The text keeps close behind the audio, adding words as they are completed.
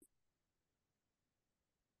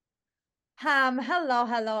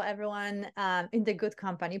Hello, everyone. In the Good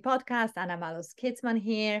Company podcast, Anna Malus Kidsman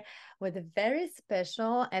here with a very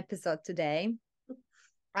special episode today.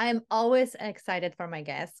 I'm always excited for my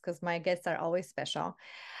guests because my guests are always special.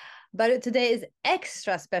 But today is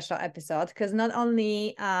extra special episode because not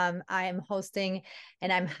only I am hosting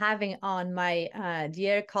and I'm having on my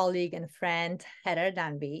dear colleague and friend Heather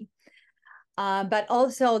Danby, but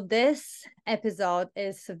also this episode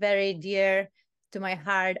is very dear to my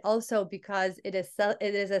heart also because it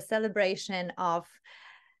is a celebration of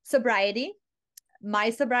sobriety, my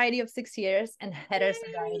sobriety of 6 years and Heather's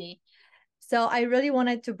Yay. sobriety. So I really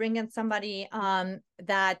wanted to bring in somebody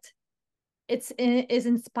that is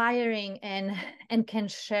inspiring and can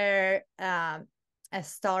share a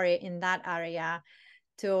story in that area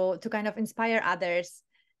to kind of inspire others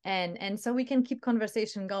and so we can keep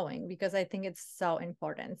conversation going because I think it's so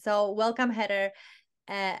important. So welcome, Heather.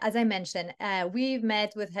 As I mentioned, we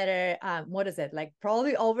met with Heather, what is it, like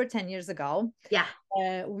probably over 10 years ago. Yeah,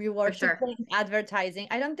 We for worked sure. together in advertising.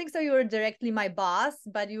 I don't think so you were directly my boss,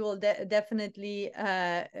 but you will definitely in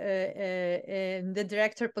the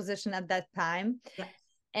director position at that time. Yeah.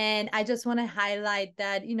 And I just want to highlight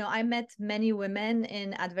that, I met many women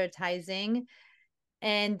in advertising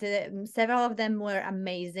and several of them were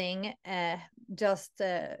amazing, just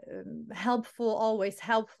helpful,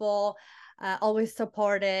 always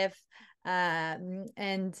supportive.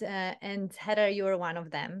 And Heather, you were one of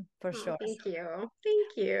them for Oh, sure. thank you.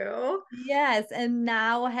 Thank you. Yes, and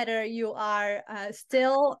now Heather, you are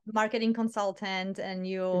still marketing consultant, and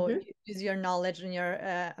you Hmm. use your knowledge and your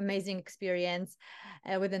amazing experience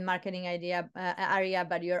within marketing area.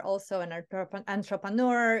 But you're also an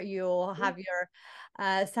entrepreneur. You have your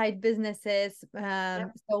side businesses.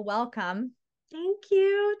 Yep. So welcome. Thank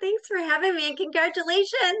you. Thanks for having me and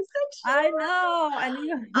congratulations. I know, and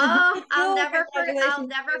Oh, I'll congratulations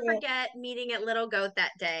never too. forget meeting at Little Goat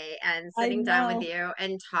that day and I sitting down with know. you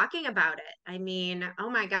and talking about it. I mean, oh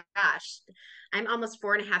my gosh, I'm almost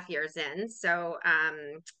 4.5 years in. So,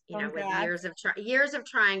 with Congrats. years of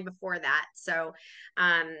trying before that. So,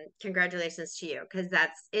 congratulations to you because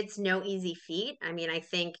it's no easy feat. I mean, I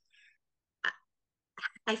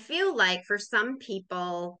feel like for some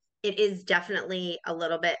people, it is definitely a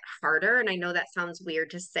little bit harder. And I know that sounds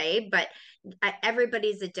weird to say, but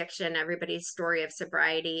everybody's addiction, everybody's story of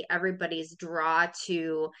sobriety, everybody's draw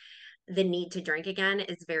to the need to drink again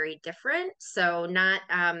is very different. So not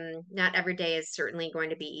every day is certainly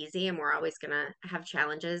going to be easy, and we're always going to have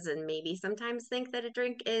challenges and maybe sometimes think that a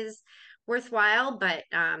drink is worthwhile, but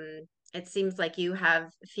it seems like you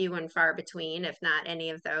have few and far between, if not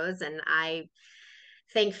any of those. And I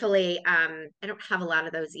thankfully I don't have a lot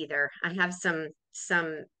of those either. I have some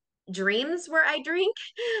dreams where I drink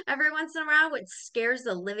every once in a while, which scares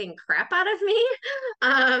the living crap out of me.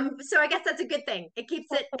 So I guess that's a good thing. It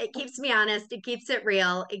keeps me honest, it keeps it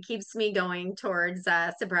real, it keeps me going towards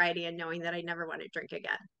sobriety and knowing that I never want to drink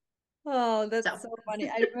again. Oh, So that's so funny.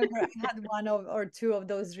 I remember I had one or two of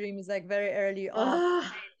those dreams like very early on.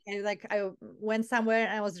 oh And like I went somewhere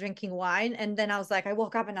and I was drinking wine and then I was like I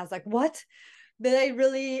woke up and I was like, "What? Did I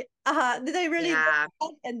really do yeah,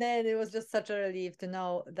 that?" And then it was just such a relief to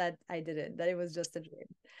know that I didn't, that it was just a dream.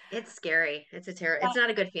 it's scary. It's Uh, not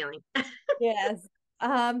a good feeling. yes.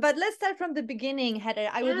 But let's start from the beginning, Heather.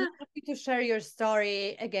 I would Yeah. love you to share your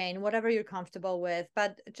story again, whatever you're comfortable with,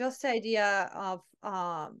 but just the idea of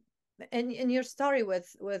in your story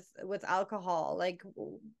with alcohol, like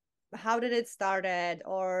how did it started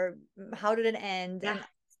or how did it end? Yeah. And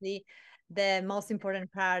obviously the most important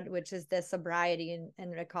part, which is the sobriety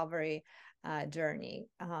and recovery journey.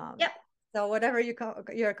 Yep. So whatever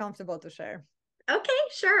you're comfortable to share. Okay,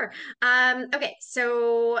 sure. Okay,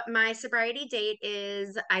 so my sobriety date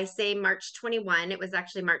is, I say March 21. It was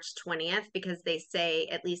actually March 20th because they say,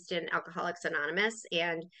 at least in Alcoholics Anonymous,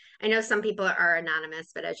 and I know some people are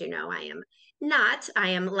anonymous, but as you know, I am not. I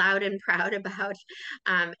am loud and proud about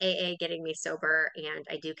AA getting me sober, and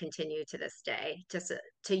I do continue to this day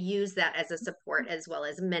to use that as a support as well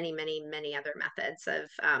as many, many, many other methods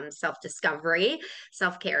of self-discovery,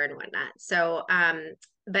 self-care, and whatnot. So,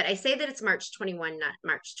 but I say that it's March 21, not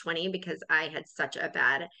March 20, because I had such a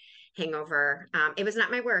bad hangover. It was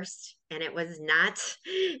not my worst, and it was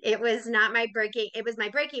my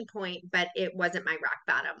breaking point, but it wasn't my rock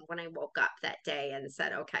bottom when I woke up that day and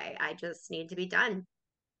said, okay, I just need to be done.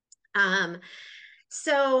 Um,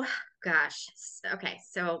 so, gosh, okay.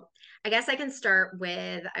 So, I guess I can start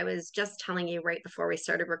with, I was just telling you right before we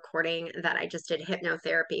started recording that I just did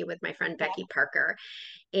hypnotherapy with my friend Yeah. Becky Parker.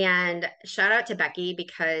 And shout out to Becky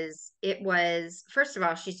because it was, first of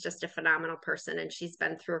all, she's just a phenomenal person and she's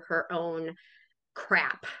been through her own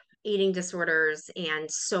crap eating disorders and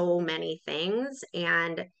so many things.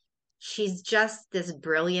 And she's just this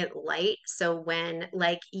brilliant light. So when,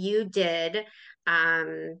 like you did,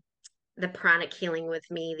 um, the pranic healing with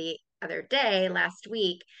me the other day, last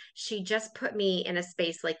week, she just put me in a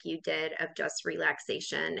space like you did of just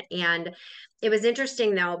relaxation. And it was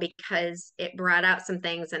interesting though, because it brought out some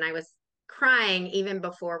things and I was crying even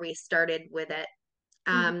before we started with it.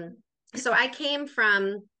 Mhm. Um, so I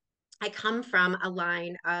come from a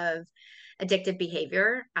line of addictive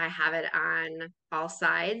behavior. I have it on all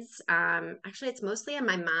sides. Actually, it's mostly on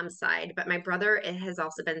my mom's side, but my brother has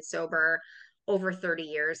also been sober over 30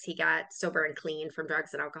 years. He got sober and clean from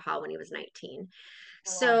drugs and alcohol when he was 19.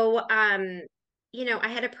 Oh, wow. So, I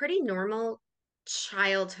had a pretty normal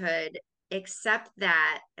childhood, except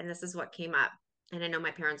that, and this is what came up. And I know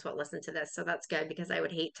my parents won't listen to this, so that's good because I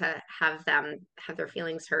would hate to have them have their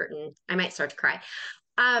feelings hurt and I might start to cry.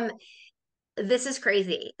 Um, this is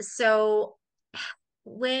crazy. So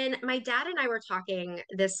when my dad and I were talking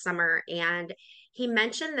this summer, and he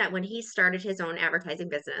mentioned that when he started his own advertising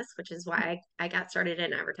business, which is why I got started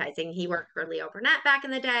in advertising, he worked for Leo Burnett back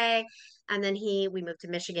in the day. And then we moved to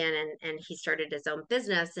Michigan and he started his own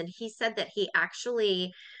business. And he said that he and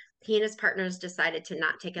his partners decided to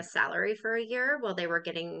not take a salary for a year while they were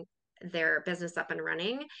getting their business up and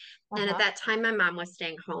running. And at Uh-huh. that time, my mom was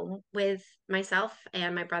staying home with myself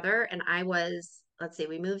and my brother, and I was, let's see,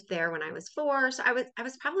 we moved there when I was 4, so I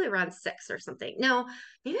was probably around 6 or something. No,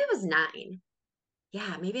 maybe I was 9.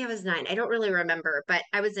 Yeah, maybe I was 9. I don't really remember, but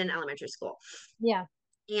I was in elementary school. Yeah.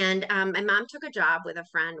 And my mom took a job with a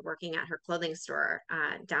friend working at her clothing store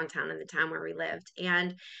downtown in the town where we lived.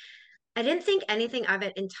 And I didn't think anything of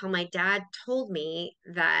it until my dad told me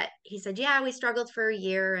that he said, "Yeah, we struggled for a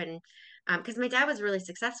year," and because my dad was really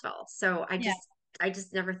successful, so Yeah. I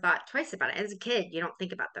just never thought twice about it. As a kid, you don't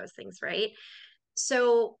think about those things, right?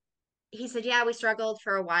 So he said, "Yeah, we struggled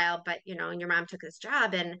for a while, but and your mom took this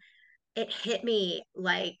job," and it hit me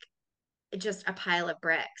like just a pile of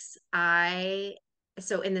bricks.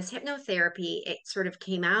 So in this hypnotherapy, it sort of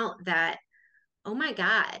came out that, oh my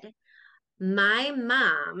God, my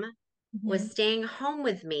mom Mhm. was staying home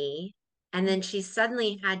with me, and then she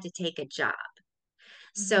suddenly had to take a job.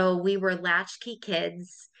 Mhm. So we were latchkey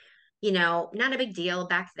kids, not a big deal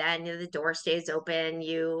back then. The door stays open.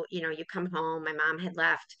 You come home. My mom had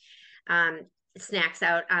left um, snacks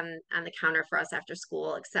out on the counter for us after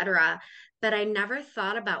school, etc. But I never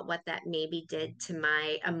thought about what that maybe did to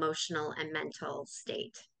my emotional and mental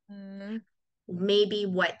state. Mhm. Maybe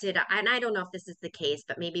what did I, and I don't know if this is the case,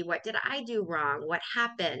 but maybe what did I do wrong? What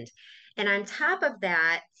happened? And on top of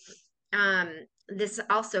that, um, this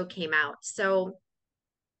also came out. So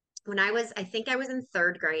I think I was in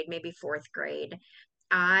third grade, maybe fourth grade,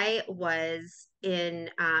 I was in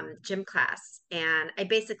gym class and I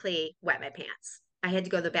basically wet my pants. I had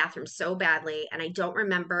to go to the bathroom so badly. And I don't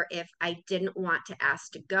remember if I didn't want to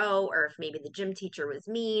ask to go or if maybe the gym teacher was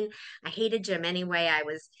mean. I hated gym anyway. I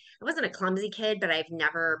wasn't a clumsy kid, but I've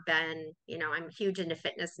never been, I'm huge into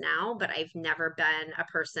fitness now, but I've never been a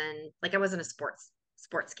person like I wasn't a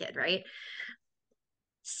sports kid, right?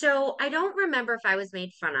 So I don't remember if I was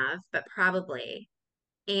made fun of, but probably.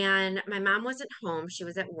 And my mom wasn't home, she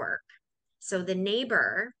was at work. So the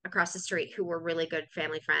neighbor across the street, who were really good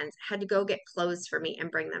family friends, had to go get clothes for me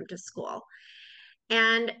and bring them to school.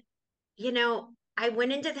 And, I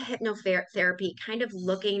went into the hypnotherapy kind of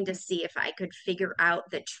looking to see if I could figure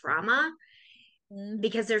out the trauma Mhm.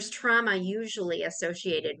 because there's trauma usually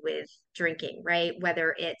associated with drinking, right?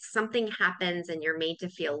 Whether it's something happens and you're made to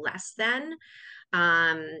feel less than,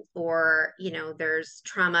 or there's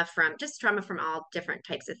trauma from all different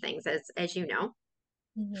types of things, as you know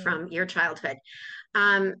Mhm. from your childhood.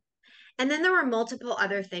 um, and then there were multiple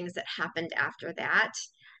other things that happened after that,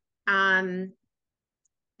 um,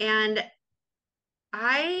 and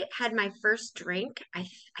I had my first drink. I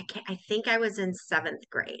think I was in seventh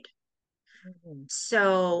grade. Mhm.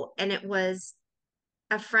 So, and it was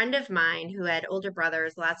a friend of mine who had older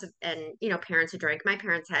brothers, lots of, and parents who drank. My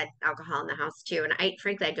parents had alcohol in the house too, and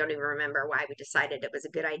frankly, I don't even remember why we decided it was a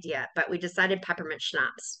good idea, but we decided peppermint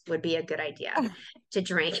schnapps would be a good idea to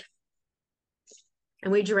drink,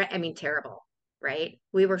 and we drank. I mean, terrible, right?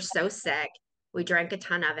 We were so sick. We drank a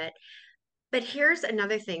ton of it. But here's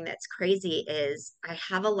another thing that's crazy is I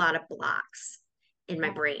have a lot of blocks in my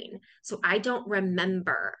brain. So I don't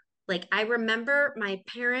remember. Like I remember my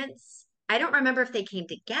parents. I don't remember if they came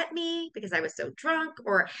to get me because I was so drunk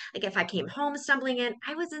or like if I came home stumbling in.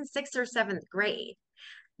 I was in 6th or 7th grade.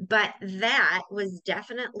 But that was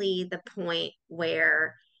definitely the point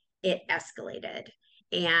where it escalated.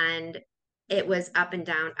 And it was up and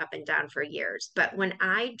down for years. But when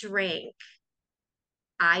I drank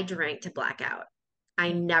to blackout.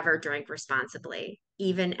 I never drank responsibly,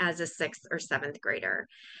 even as a sixth or seventh grader.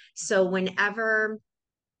 So whenever,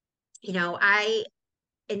 I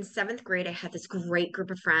in seventh grade, I had this great group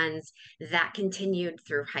of friends that continued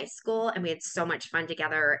through high school, and we had so much fun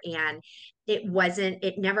together. And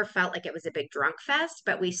it never felt like it was a big drunk fest,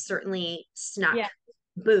 but we certainly snuck Yeah.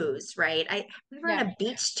 booze, right? We were in Yeah. a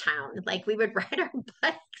beach town. Like we would ride our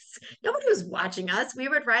bikes. Nobody was watching us. We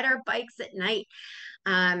would ride our bikes at night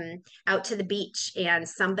out to the beach, and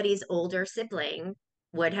somebody's older sibling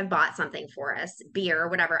would have bought something for us, beer or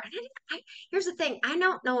whatever. And here's the thing, I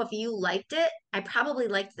don't know if you liked it. I probably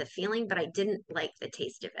liked the feeling, but I didn't like the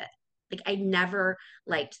taste of it. Like I never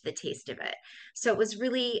liked the taste of it. So it was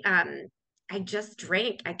really, I just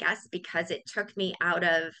drank, I guess, because it took me out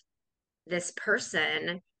of this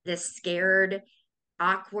person, this scared,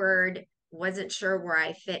 awkward, wasn't sure where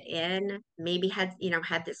I fit in, maybe had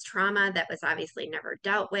this trauma that was obviously never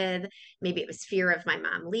dealt with. Maybe it was fear of my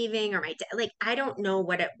mom leaving or my dad. Like, I don't know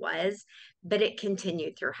what it was, but it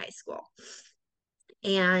continued through high school.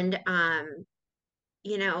 And,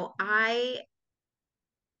 you know, I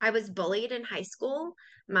was bullied in high school.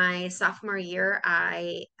 My sophomore year,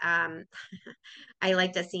 I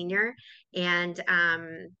liked a senior,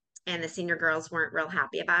 and the senior girls weren't real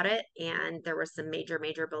happy about it, and there was some major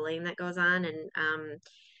bullying that goes on, and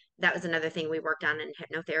that was another thing we worked on in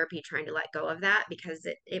hypnotherapy, trying to let go of that because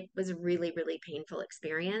it was a really painful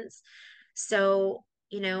experience. So,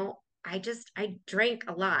 I drank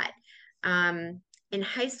a lot. In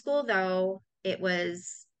high school, though, it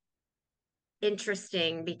was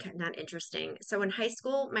interesting, because not interesting. So in high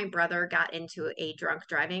school, my brother got into a drunk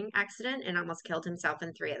driving accident and almost killed himself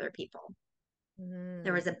and three other people.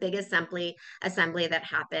 There Mm. was a big assembly that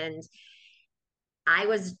happened. I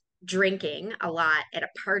was drinking a lot at a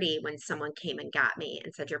party when someone came and got me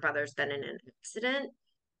and said, your brother's been in an accident.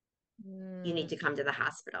 You need Mm. to come to the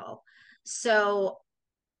hospital. So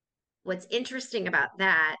what's interesting about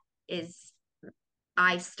that is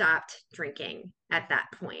I stopped drinking at that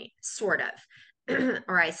point, sort of,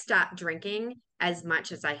 or I stopped drinking as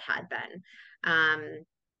much as I had been.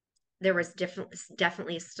 There was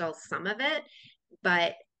definitely still some of it,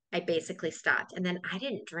 but I basically stopped. And then I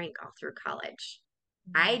didn't drink all through college.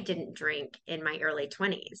 I Mm. didn't drink in my early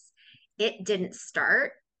 20s. It didn't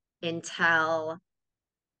start until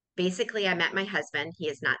basically I met my husband. He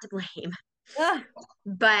is not to blame, Ah.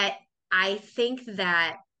 but I think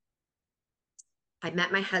that I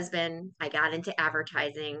met my husband. I got into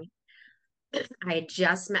advertising. I had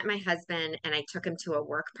just met my husband and I took him to a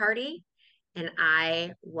work party and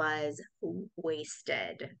I was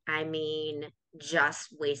wasted. I mean, just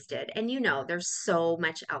wasted. And there's so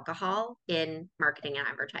much alcohol in marketing and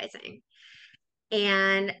advertising.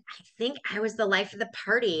 And I think I was the life of the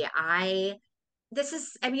party. I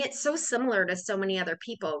mean, it's so similar to so many other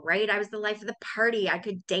people, right? I was the life of the party. I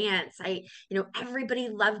could dance. Everybody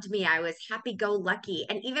loved me. I was happy go lucky.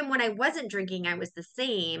 And even when I wasn't drinking, I was the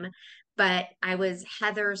same, but I was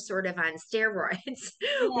Heather sort of on steroids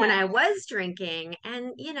when Yeah. I was drinking.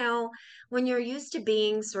 And, when you're used to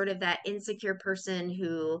being sort of that insecure person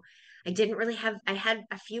who I had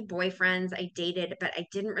a few boyfriends I dated, but I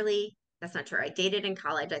didn't really, that's not true. I dated in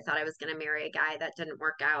college. I thought I was going to marry a guy that didn't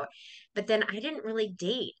work out. But then I didn't really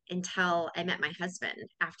date until I met my husband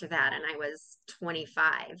after that, and I was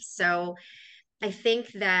 25. So I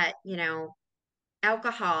think that,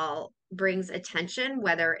 alcohol brings attention,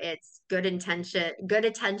 whether it's good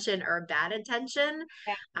attention or bad attention.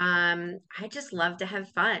 Yeah. I just love to have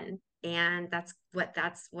fun. And that's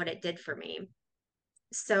what it did for me.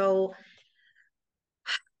 So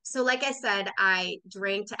like I said, I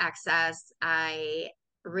drank to excess. I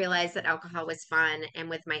realized that alcohol was fun. And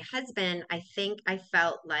with my husband, I think I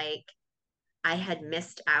felt like I had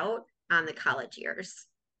missed out on the college years.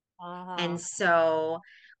 Uh-huh. And so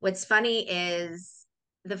what's funny is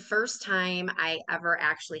the first time I ever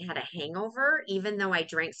actually had a hangover, even though I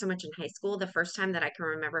drank so much in high school, the first time that I can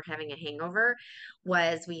remember having a hangover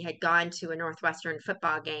was we had gone to a Northwestern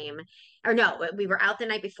football game. Or no, we were out the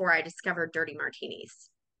night before. I discovered dirty martinis.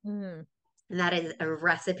 Mm. And that is a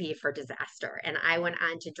recipe for disaster. And I went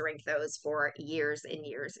on to drink those for years and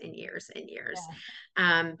years and years and years.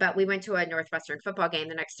 Yeah. But we went to a Northwestern football game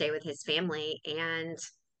the next day with his family, and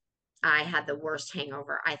I had the worst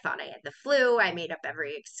hangover. I thought I had the flu. I made up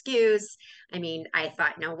every excuse. I mean, I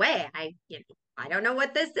thought, no way. I don't know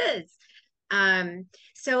what this is.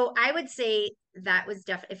 So I would say that was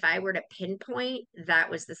if I were to pinpoint, that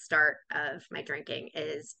was the start of my drinking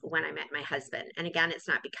is when I met my husband. And again, it's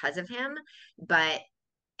not because of him, but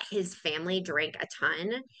his family drank a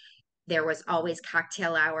ton. There was always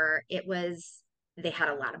cocktail hour. They had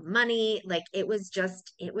a lot of money. Like it was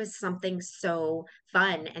something so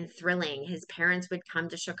fun and thrilling. His parents would come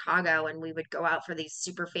to Chicago and we would go out for these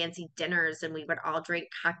super fancy dinners and we would all drink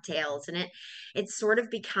cocktails and it sort of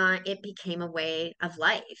became a way of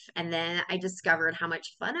life. And then I discovered how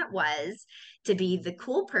much fun it was to be the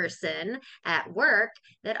cool person at work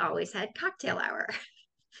that always had cocktail hour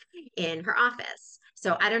in her office.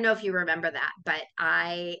 So I don't know if you remember that, but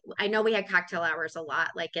I know we had cocktail hours a lot,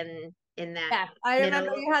 like in that Yeah, I remember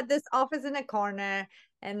middle. you had this office in a corner,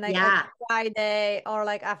 and like every Yeah, Friday or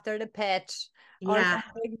like after the pitch or yeah, some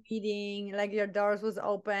big meeting, like your doors was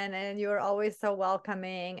open and you were always so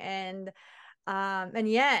welcoming. And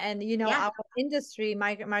yeah, and yeah, our industry,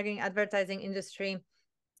 marketing, advertising industry,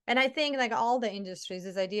 and I think like all the industries,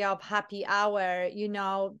 this idea of happy hour,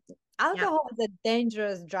 yeah, alcohol is a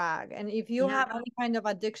dangerous drug. And if you yeah, have any kind of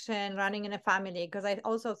addiction running in a family, because I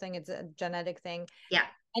also think it's a genetic thing, yeah,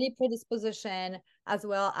 any predisposition as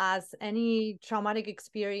well as any traumatic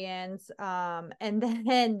experience, and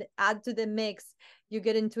then add to the mix, you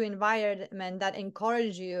get into environment that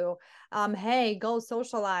encourage you, hey, go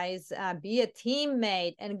socialize, be a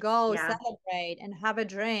teammate, and go yeah, celebrate and have a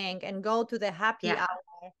drink and go to the happy yeah, hour.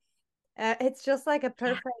 It's just like a yeah.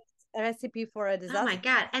 perfect recipe for a Oh my disaster.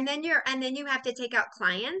 God. And then you have to take out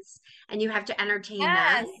clients and you have to entertain them.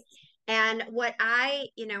 Yes. And I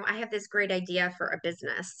have this great idea for a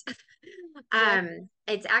business. Yes.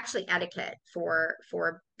 It's actually etiquette for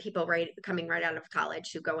people coming right out of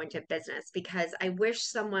college who go into business because I wish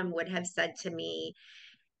someone would have said to me,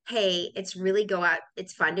 hey, it's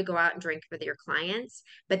fun to go out and drink with your clients,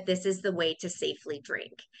 but this is the way to safely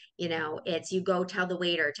drink. It's you go tell the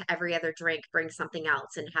waiter to every other drink, bring something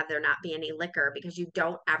else and have there not be any liquor because you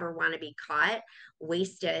don't ever want to be caught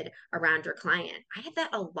wasted around your client. I had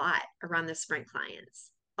that a lot around the Sprint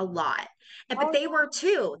clients, a lot. But Oh, they were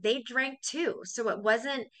too, they drank too. So it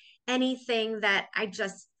wasn't anything that I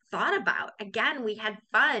just thought about. Again, we had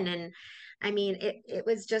fun and I mean, it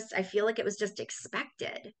was just, I feel like it was just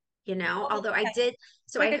expected, oh, although I yeah. did.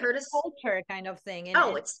 It's So like I a heard culture kind of thing, oh,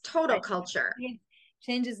 and it's total like culture. it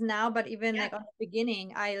changes now, but even Yeah. like on the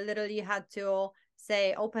beginning, I literally had to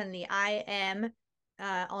say openly, I am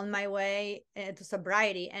on my way to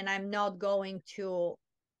sobriety, and I'm not going to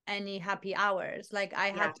any happy hours. Like I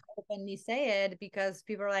Yeah. had to openly say it because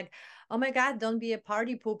people are like, "Oh my God, don't be a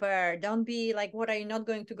party pooper. Don't be like, what are you not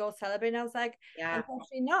going to go celebrate?" And I was like, Yeah.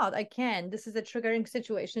 "Unfortunately, not. I can. This is a triggering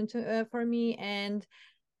situation for me." And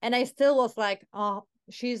I still was like, oh,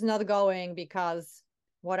 she's not going because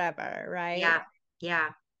whatever, right? Yeah. Yeah.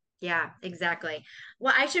 Yeah, exactly.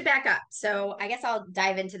 Well, I should back up. So I guess I'll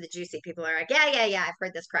dive into the juicy. People are like, yeah, yeah, yeah. I've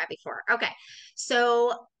heard this crap before.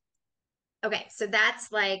 So so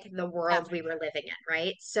that's like the Yeah. world we were living in,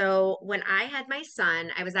 right? So when I had my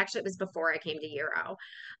son, it was before I came to Euro.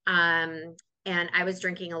 Um, and I was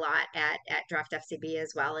drinking a lot at Draft FCB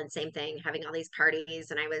as well. And same thing, having all these parties.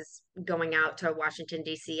 And I was going out to Washington,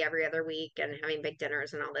 D.C. every other week and having big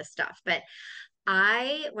dinners and all this stuff. But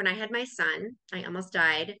when I had my son, I almost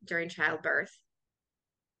died during childbirth.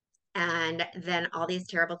 And then all these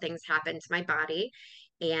terrible things happened to my body.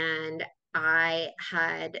 And I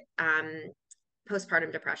had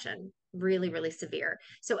postpartum depression, really, really severe.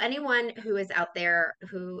 So anyone who is out there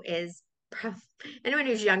who is anyone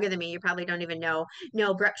who's younger than me, you probably don't even know.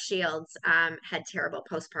 No, Brooke Shields had terrible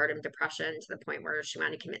postpartum depression to the point where she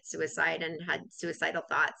wanted to commit suicide and had suicidal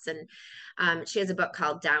thoughts. And she has a book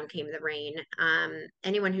called Down Came the Rain.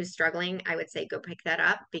 Anyone who's struggling, I would say go pick that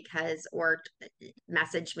up or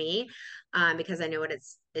message me because I know what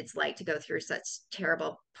it's like to go through such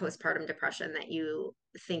terrible postpartum depression that you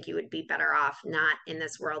think you would be better off not in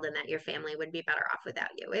this world and that your family would be better off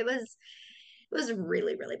without you. It was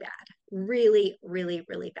really, really bad. Really, really,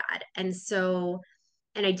 really bad. And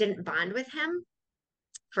I didn't bond with him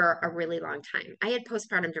for a really long time. I had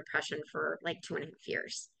postpartum depression for like 2.5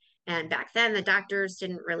 years. And back then, the doctors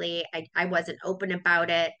didn't really, I wasn't open about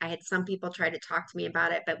it. I had some people try to talk to me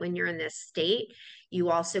about it. But when you're in this state, you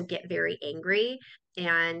also get very angry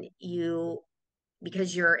and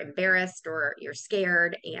because you're embarrassed or you're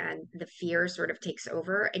scared and the fear sort of takes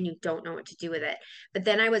over and you don't know what to do with it. But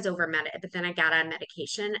then I got on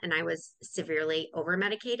medication and I was severely over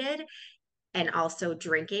medicated and also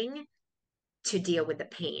drinking to deal with the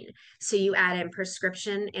pain. So you add in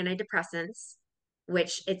prescription antidepressants,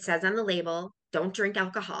 which it says on the label, don't drink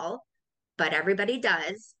alcohol, but everybody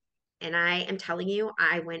does. And I am telling you,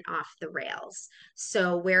 I went off the rails.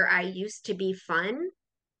 So where I used to be fun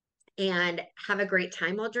and have a great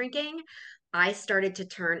time while drinking, I started to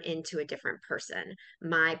turn into a different person.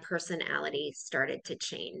 My personality started to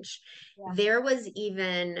change. Yeah. There was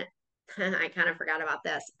even, I kind of forgot about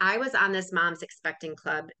this. I was on this Moms Expecting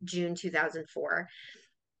Club June 2004.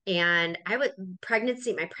 And my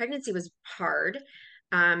pregnancy was hard.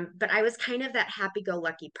 But I was kind of that happy go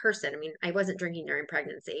lucky person. I mean, I wasn't drinking during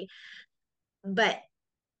pregnancy, but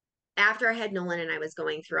after I had Nolan and I was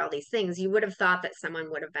going through all these things, you would have thought that someone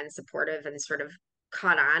would have been supportive and sort of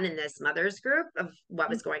caught on in this mother's group of what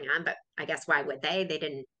was going on. But I guess why would they?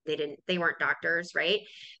 They weren't doctors, right?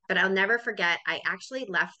 But I'll never forget, I actually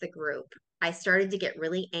left the group. I started to get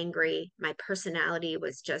really angry. My personality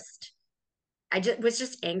was I just was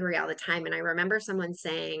just angry all the time. And I remember someone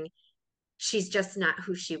saying, she's just not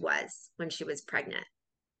who she was when she was pregnant.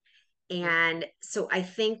 And so I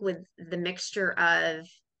think with the mixture of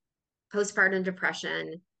postpartum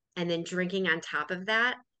depression and then drinking on top of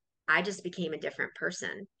that, I just became a different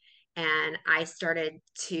person. And I started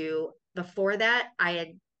to, before that,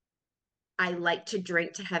 I liked to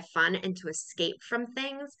drink to have fun and to escape from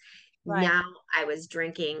things. Right. Now I was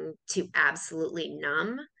drinking to absolutely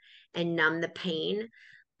numb the pain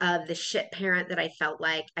of the shit parent that I felt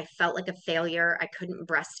like. I felt like a failure. I couldn't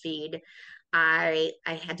breastfeed. I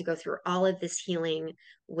had to go through all of this healing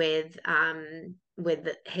with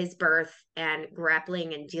his birth and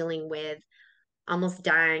grappling and dealing with almost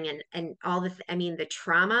dying and all I mean the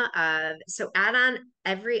trauma of, so add on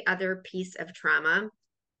every other piece of trauma.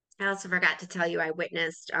 I also forgot to tell you, I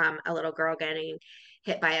witnessed a little girl getting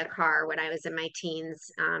hit by a car when I was in my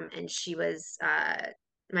teens. And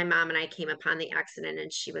my mom and I came upon the accident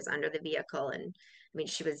and she was under the vehicle. And I mean,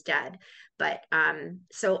 she was dead. But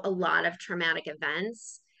so a lot of traumatic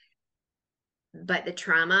events, but the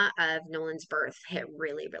trauma of Nolan's birth hit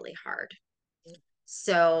really, really hard.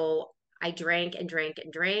 So I drank and drank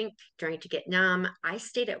and drank to get numb. I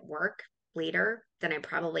stayed at work later than I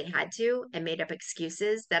probably had to and made up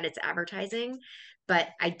excuses that it's advertising, but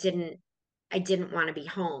I didn't want to be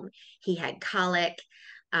home. He had colic.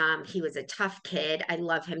 He was a tough kid. I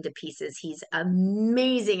love him to pieces. He's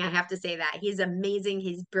amazing. I have to say that. He's amazing.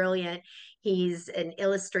 He's brilliant. He's an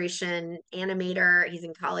illustration animator. He's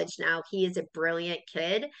in college now. He is a brilliant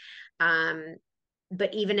kid. Um,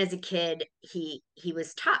 but even as a kid, he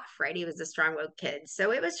was tough, right? He was a strong-willed kid.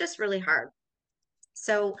 So it was just really hard.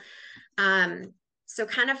 So um so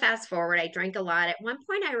kind of fast forward, I drank a lot. At one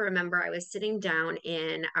point I remember I was sitting down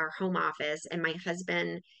in our home office and my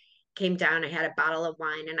husband came down. I had a bottle of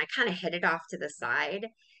wine and I kind of hid it off to the side.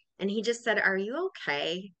 And he just said, "Are you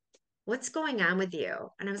okay? What's going on with you?"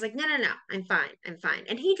 And I was like, "No, I'm fine. I'm fine."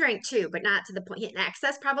 And he drank too, but not to the point, in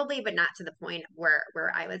excess probably, but not to the point where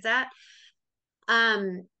I was at.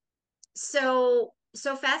 Um, so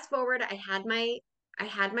fast forward, I had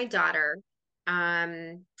my daughter,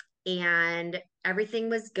 um, and everything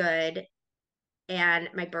was good, and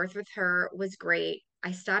my birth with her was great.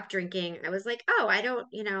 I stopped drinking. I was like, oh, I don't,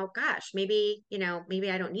 gosh, maybe I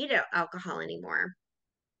don't need alcohol anymore.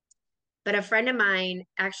 But a friend of mine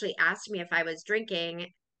actually asked me if I was drinking,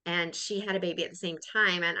 and she had a baby at the same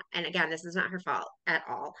time. And again, this is not her fault at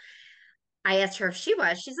all. I asked her if she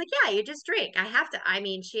was. She's like, yeah, you just drink. I have to. I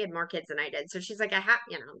mean, she had more kids than I did. So she's like, yeah,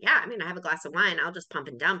 I mean, I have a glass of wine. I'll just pump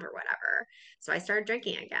and dump or whatever. So I started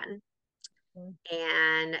drinking again.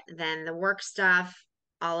 And then the work stuff,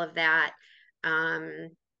 all of that. Um,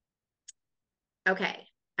 okay.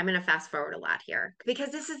 I'm going to fast forward a lot here because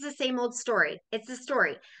this is the same old story. It's the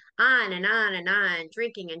story on and on and on,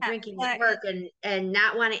 drinking and Yeah, drinking at but work and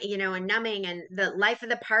not wanting, and numbing and the life of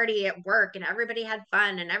the party at work and everybody had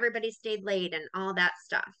fun and everybody stayed late and all that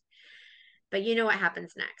stuff. But you know what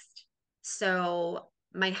happens next. So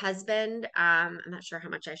my husband, I'm not sure how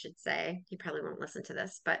much I should say. He probably won't listen to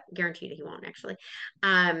this, but guaranteed he won't actually.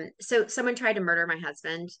 So someone tried to murder my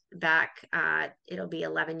husband back, it'll be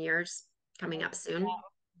 11 years coming up soon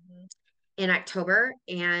Mhm. in October.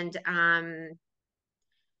 And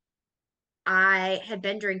I had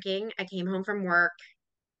been drinking. I came home from work.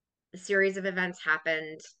 A series of events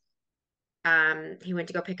happened. He went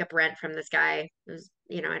to go pick up rent from this guy. It was,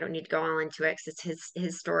 I don't need to go all into it because it's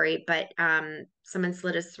his story, but someone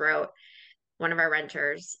slit his throat, one of our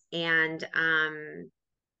renters, and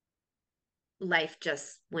life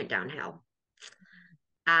just went downhill.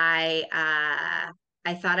 I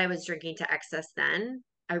thought I was drinking to excess then.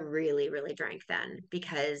 I really, really drank then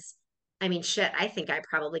because I mean shit, I think I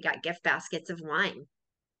probably got gift baskets of wine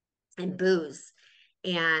and booze.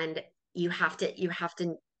 And you have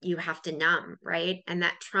to numb, right? And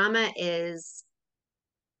that trauma is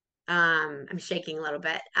I'm shaking a little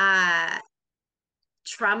bit.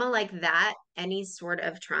 Trauma like that, any sort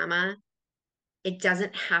of trauma it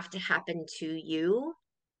doesn't have to happen to you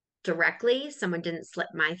directly. Someone didn't slit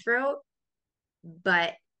my throat,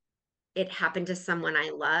 but it happened to someone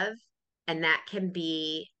I love. And that can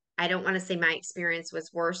be, I don't want to say my experience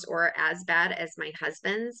was worse or as bad as my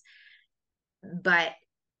husband's, but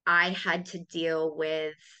I had to deal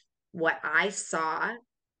with what I saw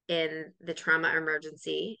in the trauma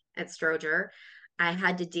emergency at Stroger. I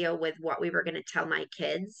had to deal with what we were going to tell my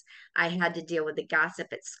kids. I had to deal with the gossip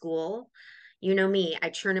at school. You know me, I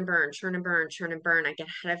churn and burn, churn and burn, churn and burn. I get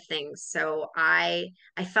ahead of things. So I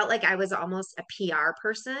felt like I was almost a PR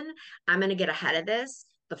person. I'm going to get ahead of this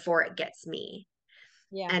before it gets me.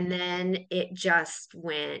 Yeah. And then it just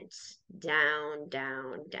went down,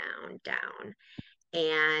 down, down, down.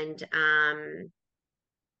 And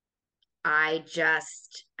I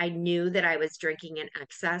knew that I was drinking in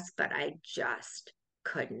excess, but I just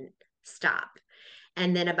couldn't stop.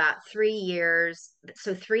 And then about 3 years,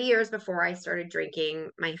 so 3 years before I started drinking,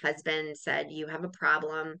 my husband said, "You have a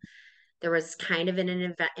problem." There was kind of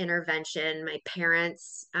an intervention. My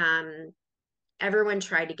parents, everyone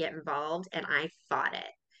tried to get involved, and I fought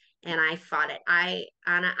it. And I fought it.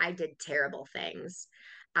 Anna, I did terrible things.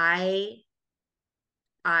 I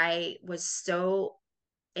I was so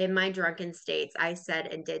in my drunken states, I said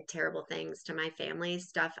and did terrible things to my family,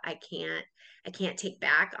 stuff I can't take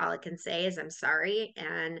back. All I can say is I'm sorry,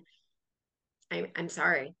 and I'm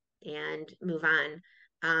sorry, and move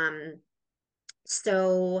on.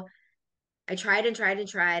 So I tried and tried and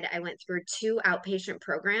tried. I went through 2 outpatient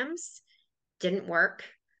programs, didn't work.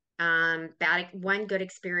 Bad, one good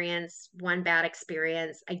experience, one bad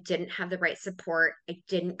experience. I didn't have the right support. I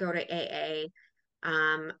didn't go to AA.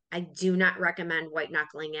 I do not recommend white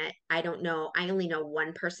knuckling it. I don't know. I only know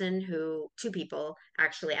one person two people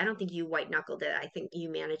actually. I don't think you white knuckled it. I think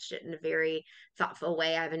you managed it in a very thoughtful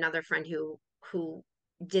way. I have another friend who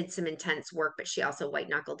did some intense work, but she also white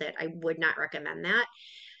knuckled it. I would not recommend that.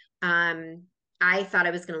 Um, I thought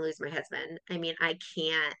I was going to lose my husband. I mean, I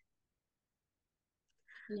can't.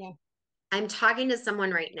 Yeah. I'm talking to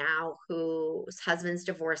someone right now whose husband's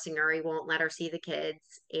divorcing her. He won't let her see the kids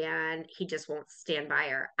and he just won't stand by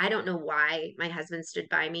her. I don't know why my husband stood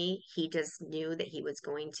by me. He just knew that he was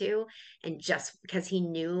going to. And just because he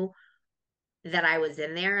knew that I was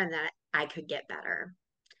in there and that I could get better.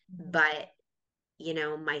 Mhm. But,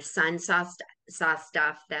 my son saw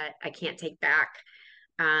stuff that I can't take back.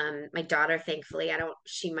 My daughter, thankfully,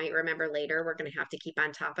 she might remember later. We're going to have to keep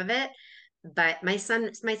on top of it. But my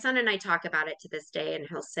son and I talk about it to this day, and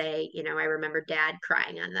he'll say, I remember dad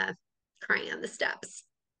crying on the steps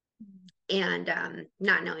and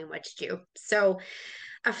not knowing what to do. So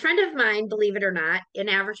a friend of mine, believe it or not, in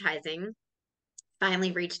advertising,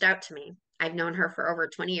 finally reached out to me. I've known her for over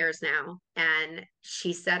 20 years now. And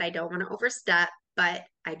she said, "I don't want to overstep, but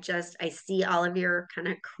I see all of your kind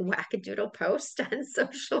of wackadoodle posts on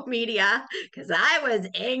social media because I was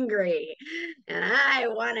angry and I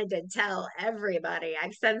wanted to tell everybody."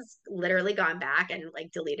 I've since literally gone back and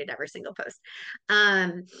like deleted every single post.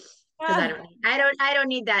 Because Ah, I don't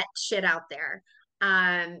need that shit out there.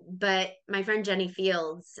 But my friend Jenny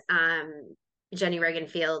Reagan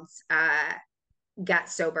Fields, got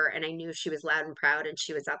sober, and I knew she was loud and proud, and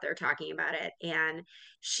she was out there talking about it, and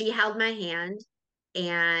she held my hand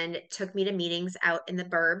and took me to meetings out in the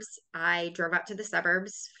burbs. I drove out to the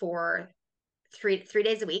suburbs for three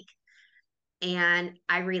days a week, and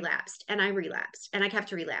I relapsed and I relapsed and I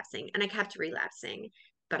kept relapsing and I kept relapsing,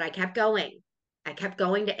 but I kept going. I kept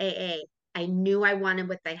going to AA. I knew I wanted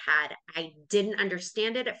what they had. I didn't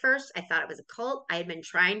understand it at first. I thought it was a cult. I had been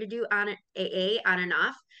trying to do on AA on and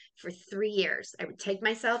off for 3 years. I would take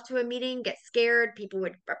myself to a meeting, get scared. People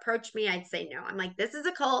would approach me. I'd say no. I'm like, this is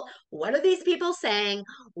a cult. What are these people saying?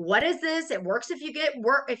 What is this? It works if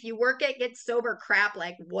you work it, get sober crap.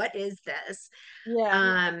 Like, what is this?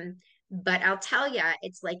 yeah. But I'll tell you,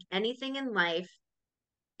 it's like anything in life,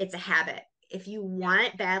 it's a habit. If you want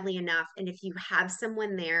it badly enough, and if you have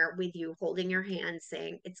someone there with you holding your hand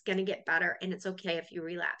saying it's going to get better and it's okay if you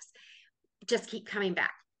relapse, just keep coming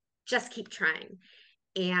back, just keep trying.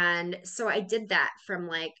 And so I did that from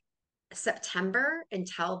like September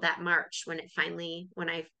until that March when it finally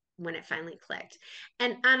clicked.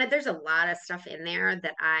 And Anna, there's a lot of stuff in there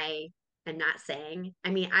that I am not saying. I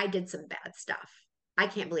mean, I did some bad stuff. I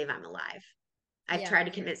can't believe I'm alive. I've Yeah. tried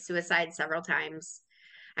to commit suicide several times.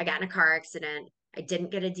 I got in a car accident. I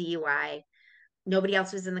didn't get a DUI. Nobody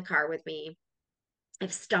else was in the car with me.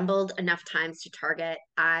 I've stumbled enough times to Target.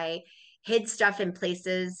 I hid stuff in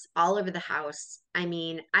places all over the house. I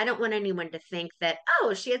mean, I don't want anyone to think that,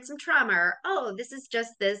 oh, she had some trauma, or oh, this is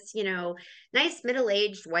just this, nice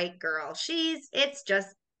middle-aged white girl. It's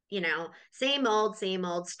just, same old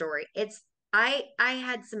story. I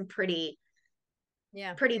had some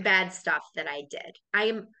Yeah. pretty bad stuff that I did. I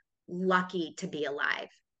am lucky to be alive.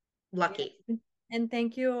 Lucky. Yeah. And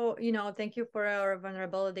thank you for your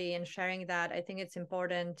vulnerability and sharing that. I think it's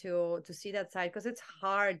important to see that side because it's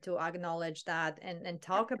hard to acknowledge that and Yep.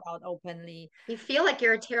 talk about openly. You feel like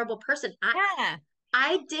you're a terrible person. Yeah.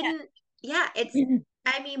 I didn't, yeah, Yeah.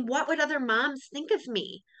 I mean, what would other moms think of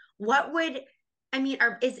me? What would, I mean,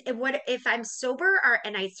 what if I'm sober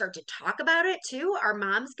and I start to talk about it too? Are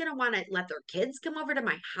moms going to want to let their kids come over to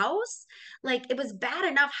my house? Like, it was bad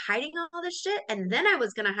enough hiding all this shit. And then I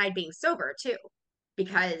was going to hide being sober too,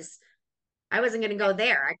 because I wasn't going to go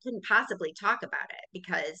there. I couldn't possibly talk about it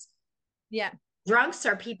because Yeah. drunks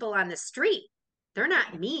are people on the street. They're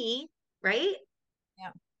not Yeah. me, right?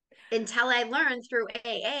 Yeah. Until I learned through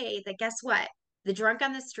AA that guess what? The drunk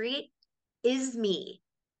on the street is me.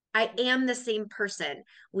 I am the same person.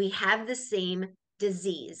 We have the same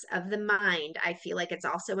disease of the mind. I feel like it's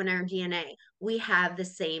also in our DNA. We have the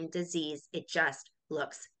same disease. It just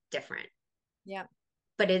looks different. Yeah.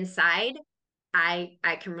 But inside, I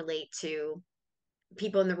can relate to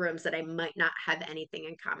people in the rooms that I might not have anything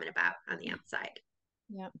in common about on the outside.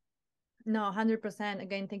 Yeah. No, 100%.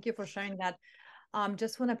 Again, thank you for sharing that.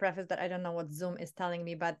 Just want to preface that I don't know what Zoom is telling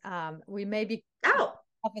me, but we may be Oh,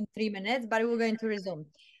 up in 3 minutes, but we're going to resume.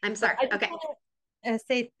 I'm But sorry. I just Okay. want to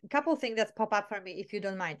say a couple of things that's pop up for me, if you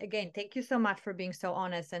don't mind. Again, thank you so much for being so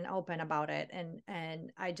honest and open about it,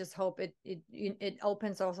 and I just hope it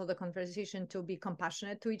opens also the conversation to be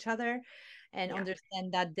compassionate to each other, and Yeah.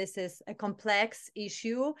 understand that this is a complex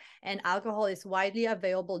issue, and alcohol is widely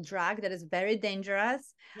available drug that is very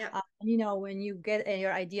dangerous. Yep. When you get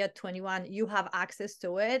your ID at 21, you have access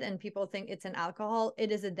to it, and people think it's an alcohol.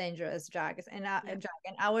 It is a dangerous drug, and a Yep. drug,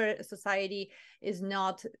 and our society is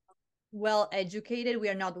not well educated. We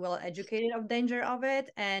are not well educated of danger of it,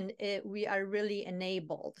 and we are really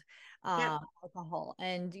enabled Yep. alcohol.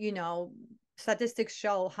 And statistics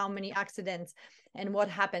show how many accidents and what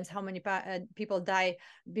happens, how many people die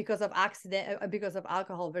because of accident, because of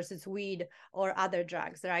alcohol versus weed or other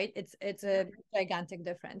drugs, right? It's a Yep. gigantic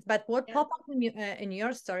difference. But what Yep. popped up in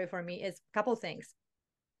your story for me is a couple things.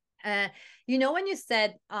 uh, when you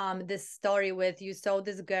said this story with, you saw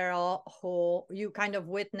this girl who you kind of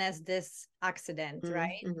witnessed this accident,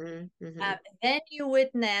 right? Mm-hmm. Mm-hmm. Then you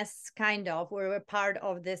witnessed kind of, were a part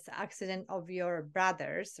of this accident of your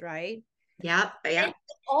brothers, right? Yep. And Yep.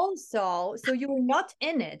 also, so you were not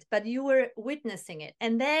in it, but you were witnessing it.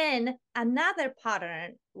 And then another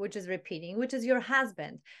pattern, which is repeating, which is your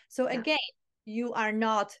husband. So Yep. again, you are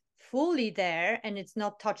not fully there and it's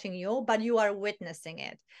not touching you, but you are witnessing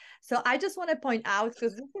it. So I just want to point out,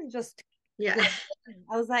 because this is just Yeah. the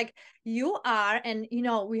I was like, you are, and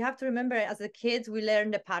we have to remember, as the kids, we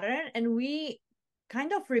learn the pattern and we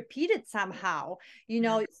kind of repeat it somehow.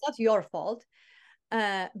 Yeah. It's not your fault,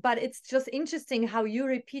 but it's just interesting how you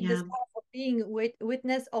repeat this Yeah. kind of being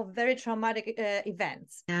witness of very traumatic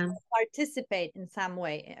events, Yeah. participate in some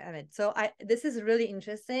way of it. So this is really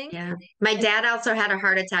interesting. Yeah. My And dad also had a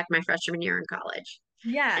heart attack my freshman year in college.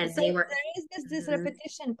 yeah, And so they were, there is this mhm.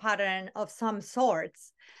 repetition pattern of some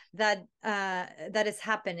sorts that is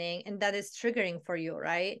happening and that is triggering for you,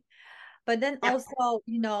 right? But then Yep. also,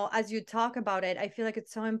 as you talk about it, I feel like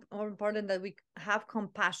it's so important that we have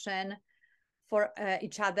compassion for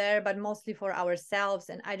each other, but mostly for ourselves.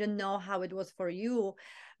 And I don't know how it was for you,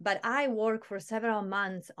 but I worked for several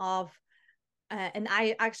months of and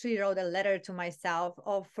I actually wrote a letter to myself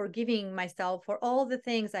of forgiving myself for all the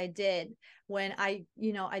things I did when I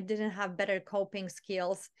didn't have better coping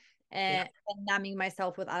skills, Yeah. and numbing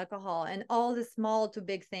myself with alcohol, and all the small to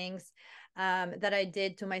big things that I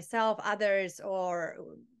did to myself, others, or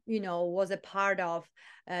was a part of,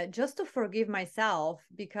 just to forgive myself,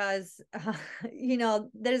 because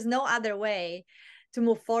there's no other way to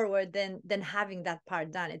move forward than having that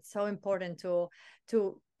part done. It's so important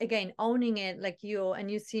to again owning it, like you, and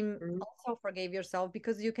you seem Mhm. also forgave yourself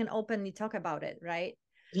because you can openly talk about it, right?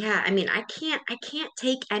 Yeah. I mean, I can't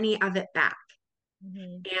take any of it back.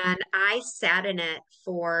 Mm-hmm. And I sat in it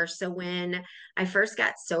so when I first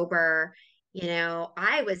got sober,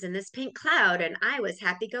 I was in this pink cloud and I was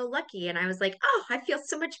happy go lucky. And I was like, oh, I feel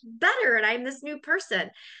so much better and I'm this new person.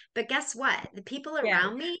 But guess what? The people Yeah.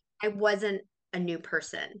 around me, I wasn't a new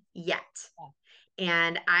person yet.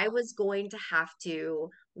 And I was going to have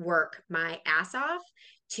to work my ass off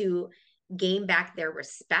to gain back their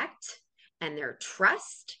respect and their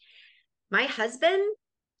trust. My husband,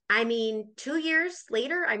 I mean, 2 years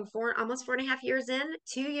later, I'm almost 4.5 years in.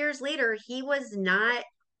 2 years later, he was not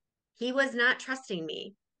trusting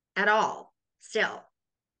me at all still.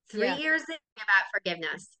 3 years about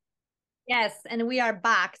forgiveness. Yes, and we are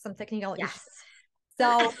back. Some technical issues. Yes.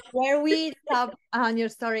 So where we stop on your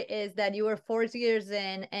story is that you were 40 years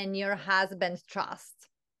in and your husband's trust.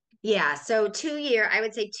 Yeah. So I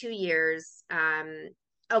would say 2 years.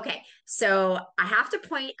 Okay. So I have to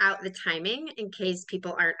point out the timing in case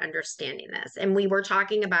people aren't understanding this. And we were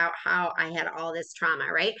talking about how I had all this trauma,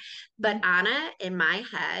 right? But Anna, in my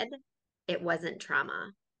head, it wasn't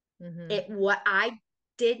trauma. What I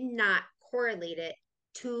did not correlate it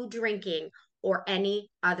to drinking or any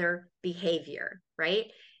other behavior, right?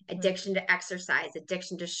 Addiction to exercise,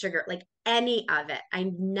 addiction to sugar, like any of it.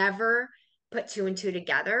 I never put two and two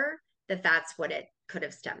together that that's what it could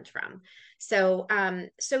have stemmed from. So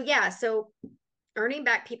earning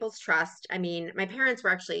back people's trust. I mean, my parents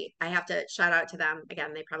were actually, I have to shout out to them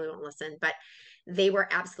again. They probably won't listen, but they were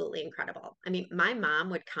absolutely incredible. I mean, my mom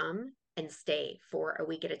would come and stay for a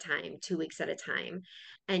week at a time, 2 weeks at a time,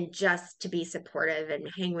 and just to be supportive and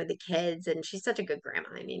hang with the kids. And she's such a good grandma.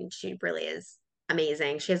 I mean, she really is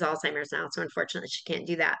amazing. She has Alzheimer's now, so unfortunately she can't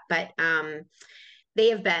do that. But they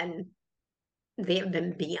have been they have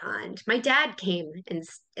been beyond. My dad came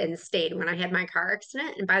and stayed when I had my car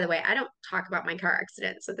accident. And by the way, I don't talk about my car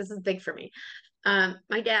accident, so this is big for me.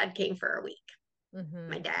 My dad came for a week.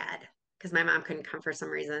 My dad, because my mom couldn't come for some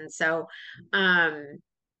reason. So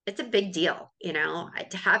it's a big deal,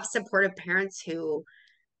 to have supportive parents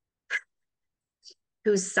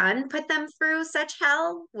whose son put them through such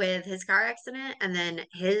hell with his car accident, and then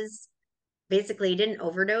his basically he didn't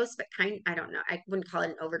overdose, but I don't know, I wouldn't call it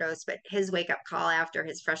an overdose, but his wake up call after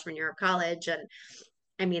his freshman year of college, and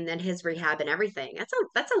I mean then his rehab and everything. That's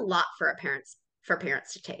a lot for parents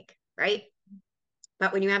to take, right?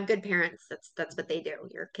 But when you have good parents, that's what they do.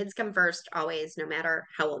 Your kids come first always, no matter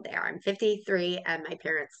how old they are. I'm 53 and my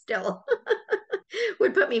parents still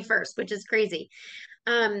would put me first, which is crazy.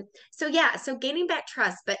 So gaining back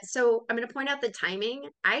trust. But so I'm going to point out the timing.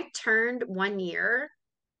 I turned 1 year,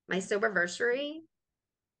 my soberversary,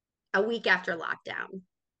 a week after lockdown.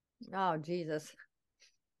 Oh, Jesus.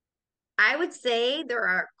 I would say there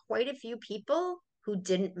are quite a few people who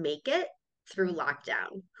didn't make it through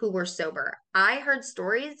lockdown who were sober. I heard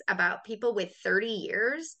stories about people with 30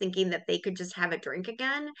 years thinking that they could just have a drink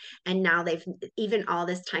again. And now even all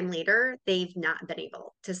this time later, they've not been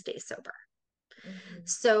able to stay sober.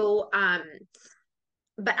 So,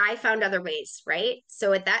 but I found other ways, right?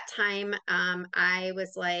 So at that time, I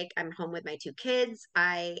was like, I'm home with my two kids.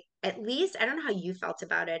 At least, I don't know how you felt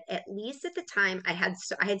about it. At least at the time, I had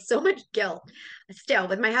so much guilt still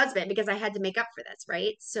with my husband because I had to make up for this,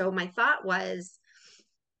 right? So my thought was,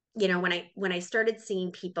 when I started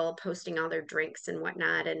seeing people posting all their drinks and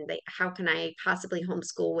whatnot, and how can I possibly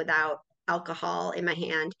homeschool without alcohol in my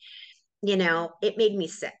hand? It made me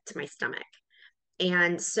sick to my stomach.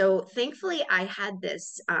 And so thankfully and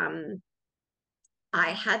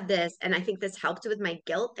I think this helped with my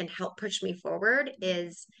guilt and helped push me forward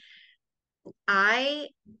is I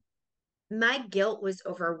my guilt was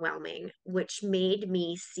overwhelming, which made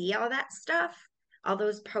me see all that stuff, all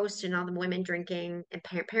those posts and all the women drinking and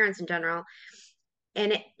parents in general.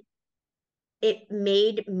 And it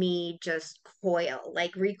made me just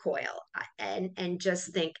recoil and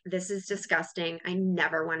just think this is disgusting. I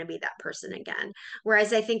never want to be that person again.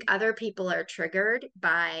 Whereas I think other people are triggered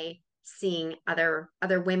by seeing other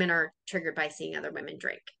women are triggered by seeing other women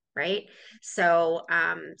drink, right? So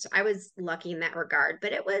I was lucky in that regard,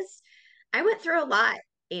 but I went through a lot,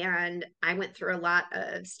 and I went through a lot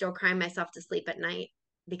of still crying myself to sleep at night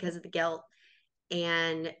because of the guilt,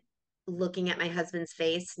 and looking at my husband's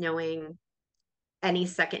face knowing any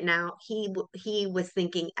second now he was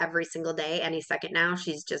thinking every single day, any second now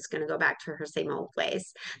she's just going to go back to her same old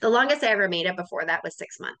ways. The longest I ever made it before that was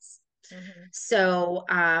 6 months. So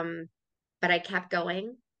but I kept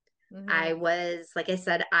going. I was, like I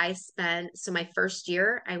said, so my first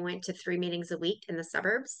year I went to 3 meetings a week in the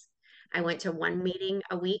suburbs. I went to 1 meeting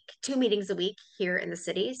a week, 2 meetings a week here in the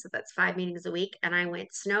city, so that's 5 meetings a week. And I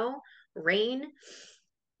went snow, rain,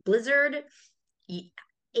 blizzard,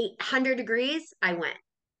 800 degrees, I went.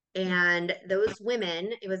 And those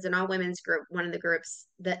women, it was an all women's group, one of the groups,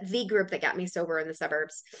 the group that got me sober in the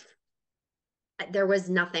suburbs. There was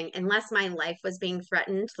nothing, unless my life was being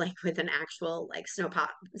threatened, like with an actual like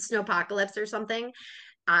snowpocalypse or something.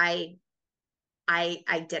 I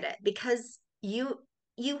I did it because you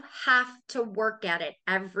have to work at it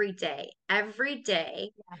every day. Every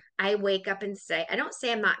day I wake up and I don't say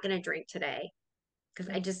I'm not going to drink today,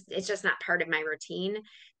 because it's just not part of my routine,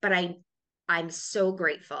 but I'm so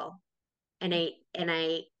grateful, and I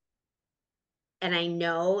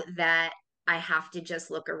know that I have to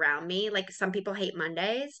just look around me. Like some people hate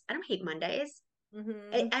Mondays. I don't hate Mondays.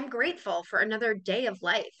 Mm-hmm. I'm grateful for another day of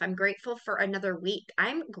life. I'm grateful for another week.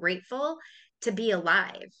 I'm grateful to be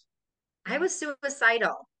alive. I was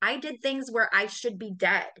suicidal. I did things where I should be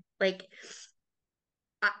dead. Like,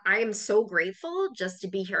 I am so grateful just to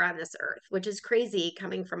be here on this earth, which is crazy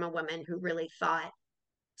coming from a woman who really thought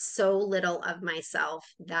so little of myself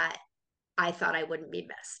that I thought I wouldn't be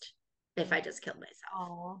missed if I just killed myself.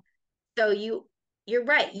 Oh. So you're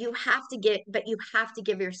right. You have to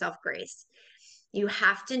give yourself grace. You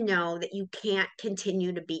have to know that you can't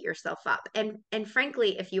continue to beat yourself up. And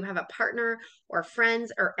frankly, if you have a partner or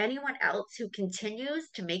friends or anyone else who continues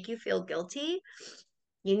to make you feel guilty,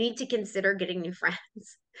 you need to consider getting new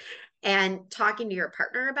friends and talking to your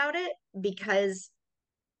partner about it, because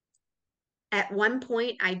at one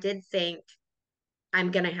point I did think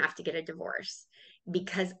I'm going to have to get a divorce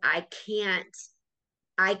because I can't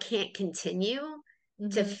continue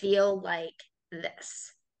to Mm-hmm. feel like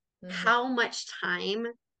this. Mm-hmm. How much time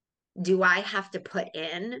do I have to put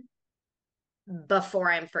in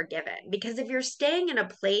before I'm forgiven? Because if you're staying in a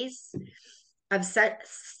place of such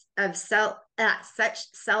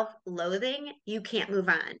self-loathing, you can't move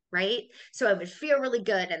on, right? So I would feel really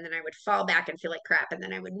good, and then I would fall back and feel like crap, and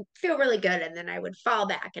then I would feel really good, and then I would fall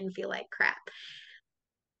back and feel like crap.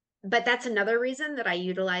 But that's another reason that I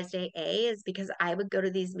utilized AA, is because I would go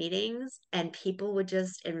to these meetings and people would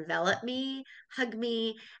just envelop me, hug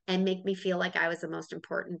me, and make me feel like I was the most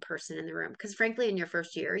important person in the room. Because frankly, in your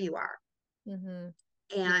first year, you are. Mm-hmm.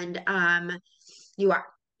 And you are.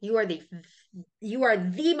 You are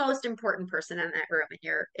the most important person in that room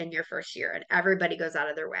in your first year, and everybody goes out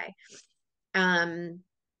of their way. Um,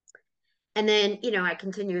 and then, I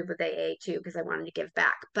continued with AA too because I wanted to give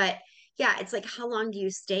back. But yeah, it's like, how long do you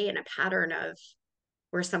stay in a pattern of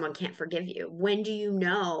where someone can't forgive you? When do you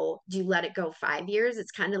know? Do you let it go 5 years?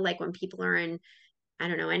 It's kind of like when people are in, I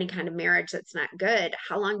don't know, any kind of marriage that's not good.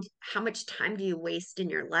 How much time do you waste in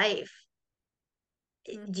your life?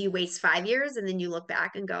 Do you waste 5 years and then you look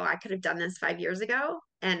back and go, I could have done this 5 years ago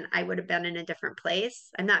and I would have been in a different place?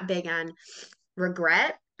 I'm not big on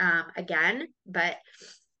regret, again, but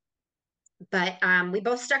we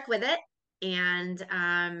both stuck with it.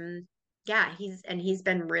 And yeah, he's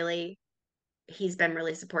been really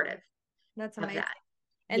supportive That's of amazing. that.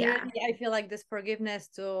 And Yeah. really, I feel like this forgiveness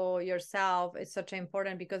to yourself is such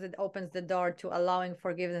important because it opens the door to allowing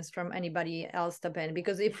forgiveness from anybody else to in.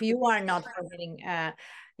 Because if you are not forgiving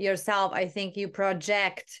yourself, I think you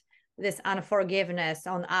project this unforgiveness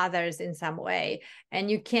on others in some way, and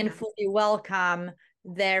you can Yeah. fully welcome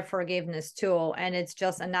their forgiveness too. And it's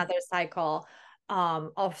just another cycle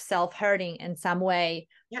of self-hurting in some way,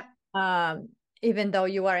 Yep. um, even though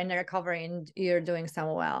you are in recovery and you're doing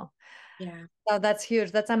so well. Yeah. Oh, that's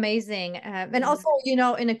huge. That's amazing. And Yeah. also,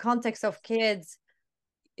 in the context of kids,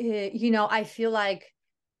 I feel like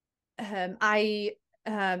I,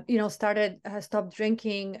 started stopped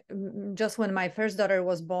drinking just when my first daughter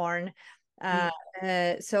was born. Uh,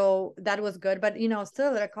 Mm. so that was good, but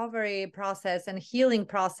still recovery process and healing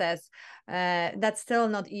process. That's still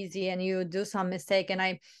not easy, and you do some mistake. And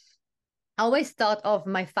I always thought of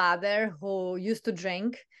my father who used to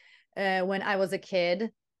drink when I was a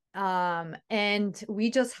kid. And we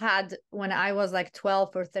just had, when I was like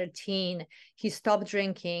 12 or 13, he stopped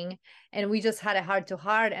drinking and we just had a heart to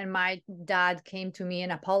heart. And my dad came to me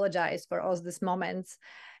and apologized for all these moments.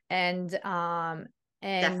 And, and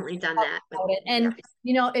Definitely done that with, about it. yeah.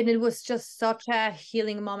 And, and it was just such a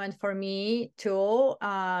healing moment for me too.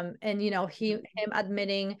 And, him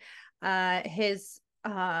admitting his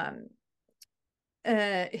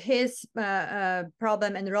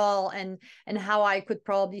problem and role, and how I could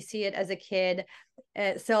probably see it as a kid.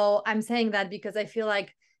 So I'm saying that because I feel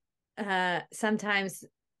like sometimes,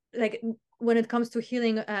 like when it comes to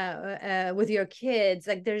healing with your kids,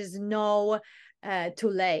 like there's no too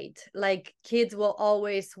late. Like kids will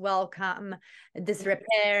always welcome this Yeah.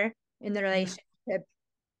 repair in the Yeah. relationship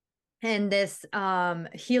and this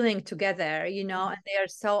healing together, Yeah. and they are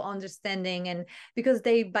so understanding. And because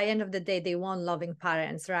they, by end of the day, they want loving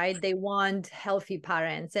parents, right? They want healthy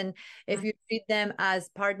parents. And if Yeah. you treat them as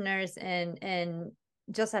partners and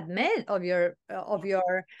just admit of your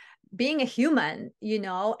being a human,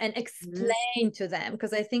 and Mhm. explain to them,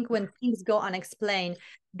 because I think when things go unexplained,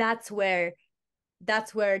 that's where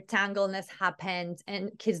that's where tangleness happens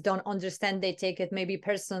and kids don't understand. They take it maybe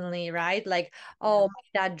personally, right? Like, Yeah. oh,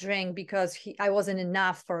 my dad drank because I wasn't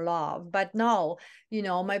enough for love. But no,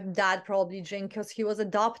 my dad probably drank because he was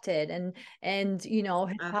adopted, and his Ugh,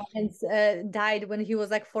 parents died when he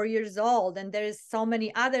was like 4 years old, and there's so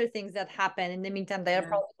many other things that happen in the meantime that I yeah.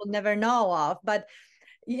 probably will never know of. But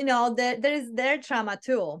there's their trauma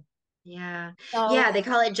too. Yeah. So Yeah, they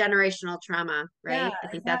call it generational trauma, yeah, right? I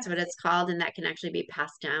think that's what exactly. it's called, and that can actually be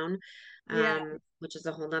passed down, Yeah. which is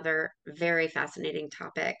a whole nother very fascinating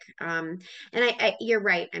topic. And you're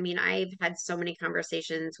right. I mean, I've had so many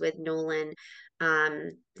conversations with Nolan.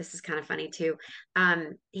 This is kind of funny too.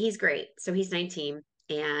 He's great. So he's 19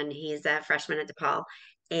 and he's a freshman at DePaul,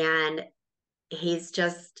 and he's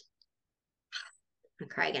just I'm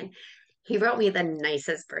crying again. He wrote me the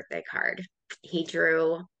nicest birthday card. He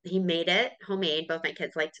made it homemade. Both my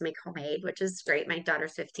kids like to make homemade, which is great. My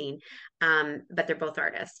daughter's 15, but they're both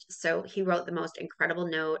artists. So he wrote the most incredible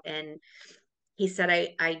note. And he said,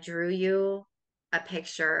 I drew you a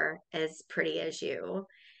picture as pretty as you.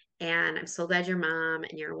 And I'm so glad you're mom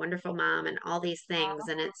and you're a wonderful mom and all these things.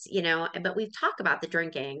 And it's, but we've talked about the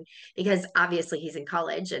drinking because obviously he's in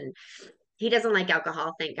college and he doesn't like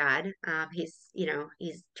alcohol, thank God.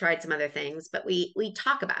 He's tried some other things, but we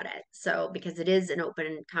talk about it. So because it is an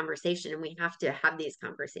open conversation and we have to have these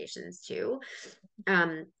conversations too.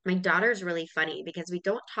 My daughter's really funny because we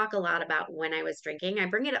don't talk a lot about when I was drinking. I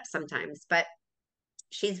bring it up sometimes, but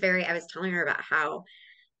I was telling her about how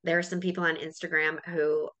there are some people on Instagram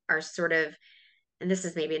who are sort of, and this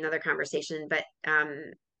is maybe another conversation, but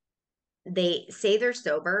they say they're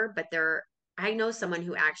sober, but I know someone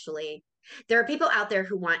who actually, there are people out there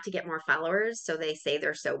who want to get more followers. So they say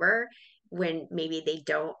they're sober when maybe they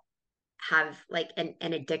don't have like an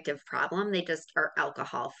addictive problem. They just are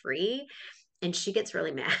alcohol free. And she gets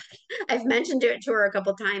really mad. I've mentioned it to her a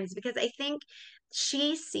couple times because I think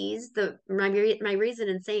she sees my reason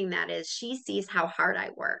in saying that is she sees how hard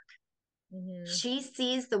I work. Mhm. She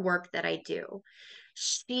sees the work that I do.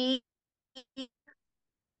 She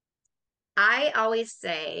I always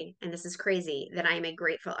say, and this is crazy, that I'm a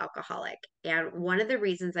grateful alcoholic. And one of the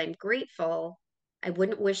reasons I'm grateful, I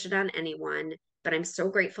wouldn't wish it on anyone, but I'm so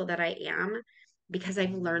grateful that I am because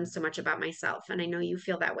I've learned so much about myself. And I know you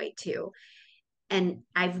feel that way too. And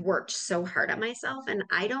I've worked so hard on myself, and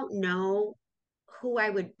I don't know who I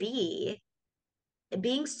would be.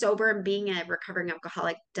 Being sober and being a recovering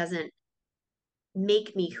alcoholic doesn't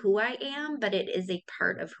make me who I am, but it is a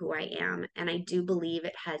part of who I am. And I do believe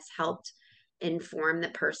it has helped inform the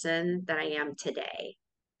person that I am today.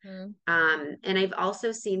 Mhm. And I've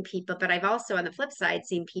also seen people, but I've also, on the flip side,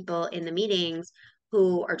 seen people in the meetings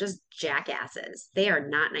who are just jackasses. They are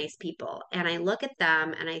not nice people. And I look at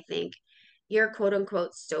them and I think, you're quote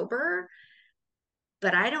unquote sober,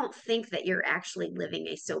 but I don't think that you're actually living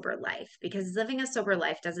a sober life because living a sober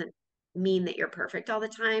life doesn't mean that you're perfect all the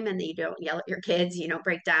time and that you don't yell at your kids, you don't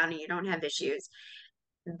break down and you don't have issues.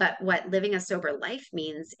 But what living a sober life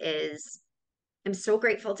means is I'm so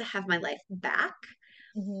grateful to have my life back,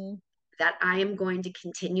 Mhm. that I am going to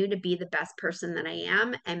continue to be the best person that I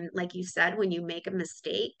am. And like you said, when you make a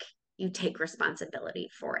mistake, you take responsibility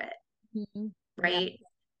for it, Mhm. Yeah. right?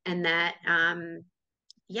 And that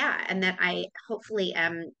yeah, and that I hopefully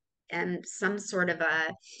am some sort of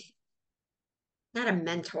a not a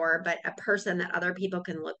mentor, but a person that other people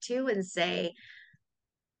can look to and say,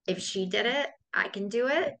 if she did it, I can do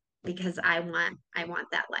it because I want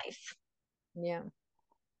that life, Yeah.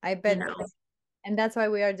 I you bet, know. and that's why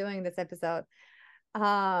we are doing this episode.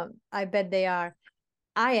 I bet they are.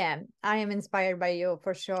 I am inspired by you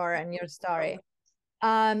for sure and your story.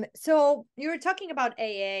 So you were talking about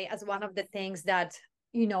AA as one of the things that,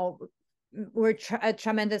 you know, were a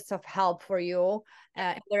tremendous of help for you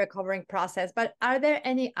in the recovering process. But are there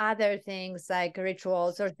any other things like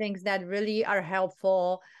rituals or things that really are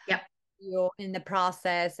helpful Yep. you in the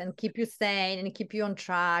process and keep you sane and keep you on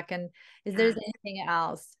track? And is there Yeah. anything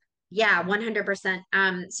else? Yeah, 100%.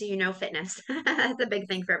 So fitness. That's a big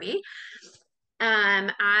thing for me.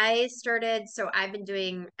 So I've been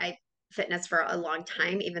doing fitness for a long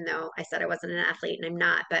time, even though I said I wasn't an athlete and I'm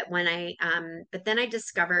not. But then I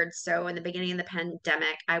discovered, so in the beginning of the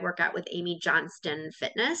pandemic, I work out with Amy Johnston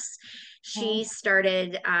Fitness. Oh, She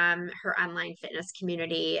started her online fitness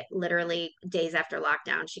community literally days after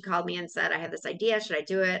lockdown. She called me and said, I have this idea. Should I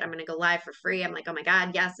do it? I'm going to go live for free. I'm like, oh my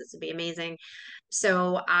God, yes, this would be amazing.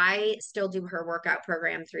 So I still do her workout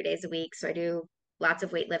program 3 days a week. So I do lots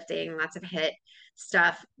of weightlifting, lots of HIIT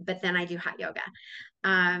stuff, but then I do hot yoga.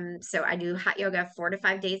 So I do hot yoga 4 to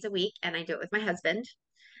 5 days a week, and I do it with my husband.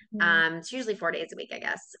 Mm. It's usually 4 days a week, I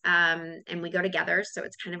guess. And we go together. So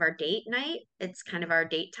it's kind of our date night. It's kind of our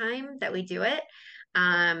date time that we do it.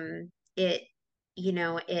 It,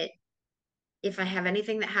 it, if I have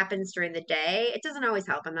anything that happens during the day, it doesn't always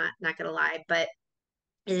help. I'm not gonna lie, but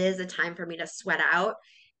it is a time for me to sweat out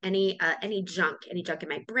any junk in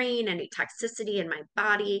my brain, any toxicity in my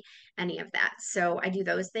body, any of that. So I do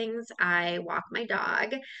those things. I walk my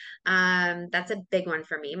dog. That's a big one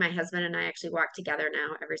for me. My husband and I actually walk together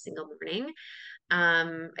now every single morning.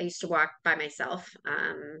 I used to walk by myself.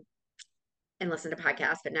 And listen to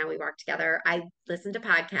podcasts, but now we work together. I listen to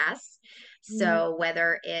podcasts. Mm. So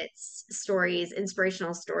whether it's stories,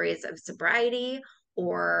 inspirational stories of sobriety,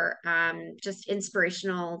 or just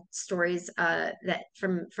inspirational stories that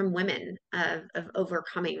from women of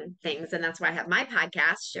overcoming things, and that's why I have my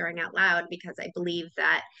podcast, Sharing Out Loud, because I believe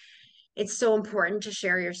that it's so important to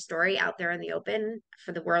share your story out there in the open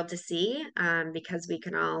for the world to see, because we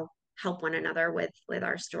can all help one another with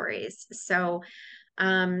our stories. So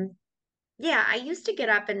um, yeah, I used to get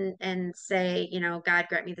up and say, God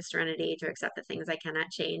grant me the serenity to accept the things I cannot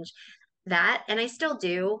change. That, and I still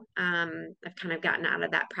do. I've kind of gotten out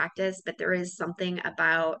of that practice, but there is something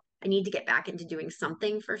about I need to get back into doing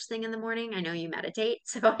something first thing in the morning. I know you meditate,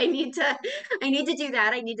 so I need to do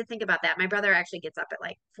that. I need to think about that. My brother actually gets up at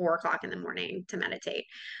like 4 o'clock in the morning to meditate.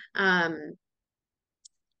 Um,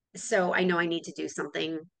 so I know I need to do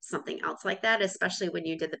something else like that, especially when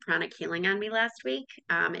you did the pranic healing on me last week.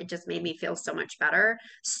 It just made me feel so much better.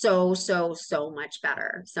 So much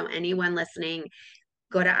better. So anyone listening,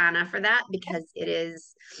 go to Anna for that, because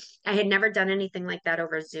I had never done anything like that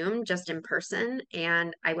over Zoom, just in person,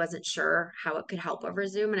 and I wasn't sure how it could help over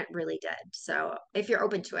Zoom, and it really did. So if you're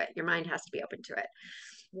open to it, your mind has to be open to it.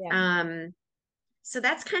 Yeah. Um, so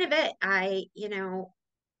that's kind of it.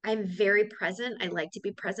 I'm very present. I like to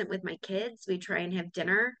be present with my kids. We try and have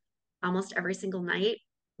dinner almost every single night.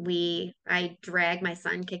 I drag my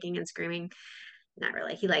son kicking and screaming. Not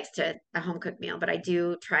really. He likes a home cooked meal, but I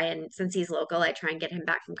do try, and since he's local, I try and get him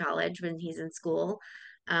back from college when he's in school.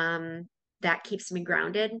 Um, that keeps me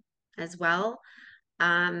grounded as well.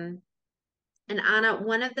 Um, and Anna,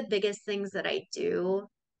 one of the biggest things that I do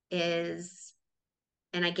is,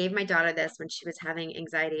 and I gave my daughter this when she was having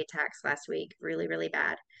anxiety attacks last week, really, really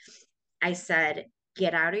bad. I said,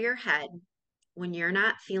 get out of your head when you're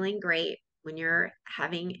not feeling great, when you're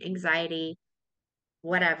having anxiety,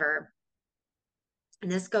 whatever.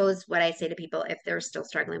 And this goes what I say to people if they're still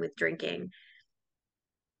struggling with drinking.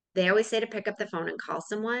 They always say to pick up the phone and call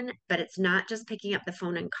someone, but it's not just picking up the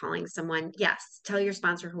phone and calling someone. Yes, tell your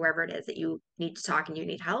sponsor, whoever it is, that you need to talk and you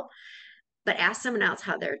need help, but ask someone else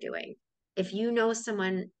how they're doing. If you know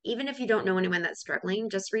someone, even if you don't know anyone that's struggling,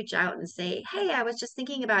 just reach out and say, hey, I was just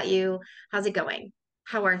thinking about you. How's it going?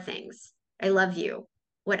 How are things? I love you,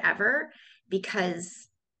 whatever, because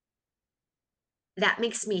that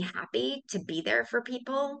makes me happy to be there for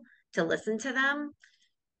people, to listen to them,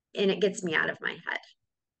 and it gets me out of my head.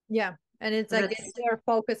 Yeah. And it's So like that's, getting your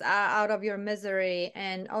focus out of your misery,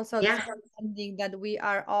 and also yeah, understanding that we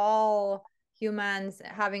are all humans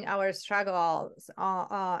having our struggles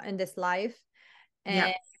in this life.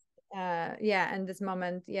 And yep. yeah, in this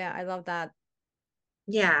moment, yeah, I love that.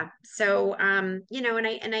 Yeah. So,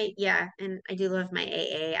 yeah, and I do love my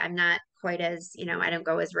AA. I'm not quite as, I don't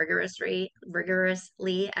go as rigorously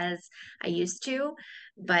as I used to,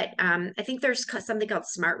 but I think there's something called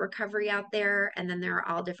Smart Recovery out there, and then there are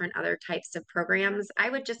all different other types of programs.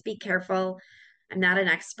 I would just be careful. I'm not an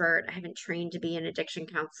expert. I haven't trained to be an addiction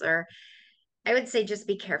counselor. I would say just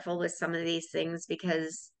be careful with some of these things,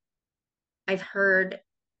 because I've heard,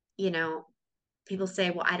 you know, people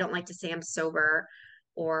say, well, I don't like to say I'm sober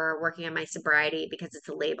or working on my sobriety because it's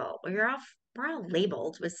a label. Well, we're all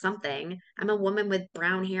labeled with something. I'm a woman with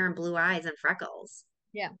brown hair and blue eyes and freckles.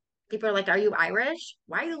 Yeah. People are like, are you Irish?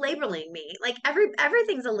 Why are you labeling me? Like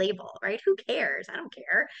everything's a label, right? Who cares? I don't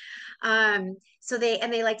care. So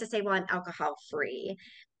they like to say, well, I'm alcohol free.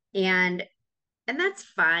 And that's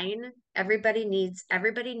fine. Everybody needs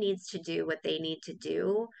to do what they need to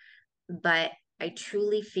do, but I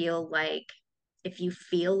truly feel like if you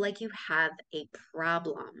feel like you have a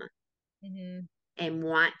problem Hmm. and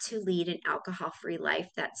want to lead an alcohol free life,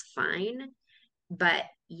 that's fine. But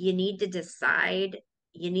you need to decide,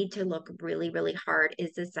 you need to look really, really hard.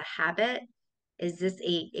 Is this a habit? Is this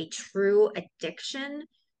a true addiction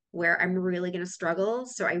where I'm really going to struggle?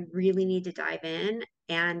 So I really need to dive in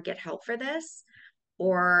and get help for this.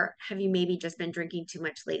 Or have you maybe just been drinking too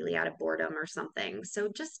much lately out of boredom or something? So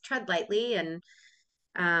just tread lightly and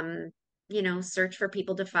um, search for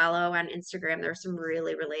people to follow on Instagram. There's some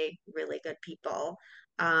really, really, really good people.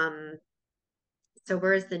 Um,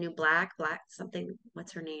 Sober is the New Black something.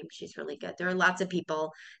 What's her name? She's really good. There are lots of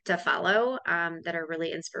people to follow that are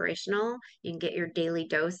really inspirational. You can get your daily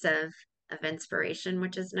dose of inspiration,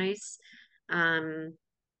 which is nice. Um,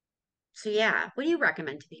 so yeah, what do you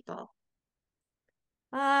recommend to people?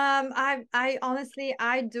 I honestly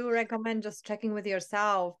I do recommend just checking with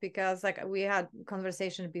yourself because like we had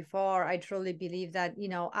conversation before, I truly believe that,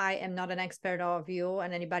 I am not an expert of you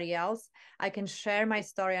and anybody else. I can share my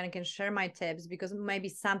story and I can share my tips because maybe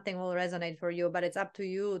something will resonate for you, but it's up to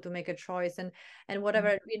you to make a choice and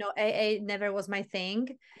whatever, AA never was my thing.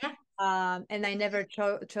 Yeah, And I never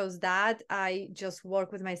chose that. I just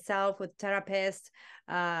work with myself, with therapists,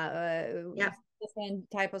 yeah, different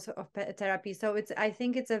types of therapy. So I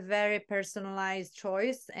think it's a very personalized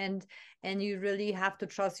choice, and you really have to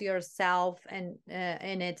trust yourself and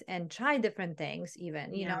in it and try different things.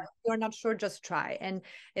 Even yeah, if you're not sure, just try. And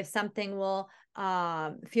if something will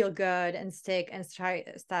feel good and stick and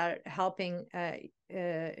start helping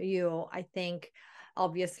you, I think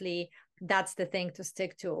obviously that's the thing to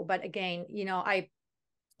stick to. But again,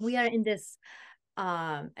 we are in this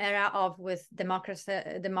era of with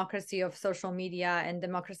democracy of social media and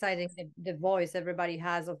democratizing the voice everybody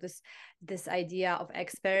has of this idea of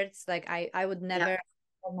experts. Like I would yeah, never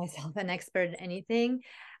call myself an expert in anything.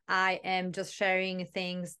 I am just sharing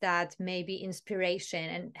things that may be inspiration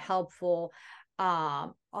and helpful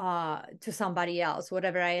to somebody else.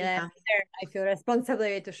 Whatever I am, yeah, I feel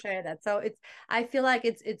responsibility to share that. So I feel like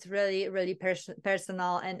it's really really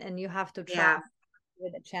personal, and you have to try yeah,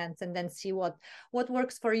 with a chance and then see what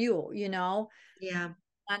works for you. yeah.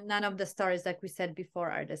 And none of the stories, like we said before,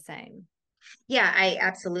 are the same. Yeah, I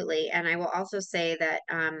absolutely. And I will also say that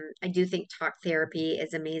I do think talk therapy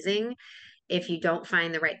is amazing if you don't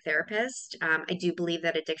find the right therapist. I do believe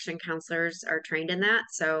that addiction counselors are trained in that.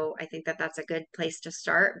 So I think that that's a good place to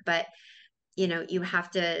start. But, you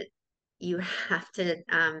have to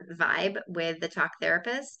vibe with the talk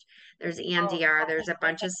therapist. There's Oh, EMDR, there's a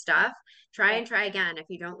bunch of stuff. Try yeah. and try again. If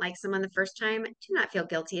you don't like someone the first time, do not feel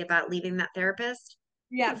guilty about leaving that therapist.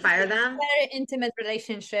 You Yeah, can because fire it's a them. very intimate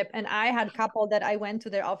relationship. And I had couple that I went to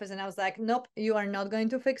their office and I was like, nope, you are not going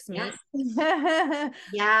to fix Yeah. me. And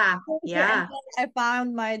Yeah. then Yeah. I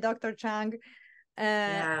found my Dr. Chang, uh,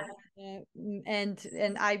 Yeah.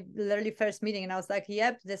 and I literally first meeting and I was like,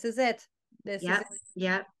 yep, this is it. This is Yep. it.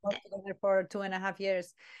 Yep. Worked together for 2.5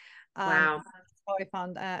 years. Wow. That's how I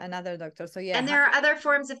found another doctor. So yeah, And there are other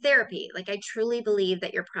forms of therapy. Like I truly believe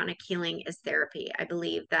that your pranic healing is therapy. I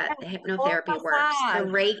believe that the or hypnotherapy works.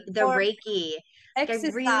 massage The or Reiki. Like I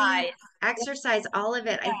really exercise. exercise all of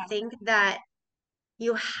it. I Yeah. think that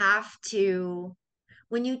you have to,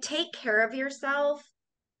 when you take care of yourself,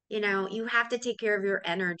 you have to take care of your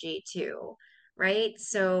energy too, right?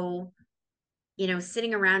 So,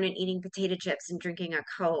 sitting around and eating potato chips and drinking a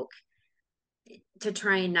Coke to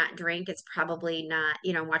try and not drink, it's probably not,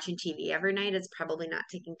 watching TV every night is probably not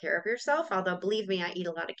taking care of yourself. Although believe me, I eat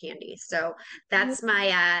a lot of candy. So that's my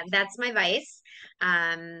vice.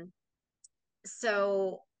 Um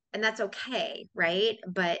so and that's okay, right?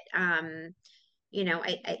 But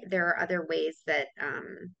there are other ways that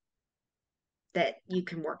you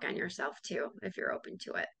can work on yourself too if you're open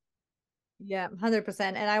to it. Yeah,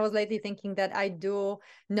 100%. And I was lately thinking that I do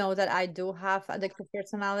know that I do have addictive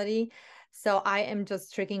personality. So I am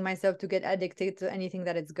just tricking myself to get addicted to anything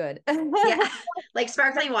that is good. Yeah, like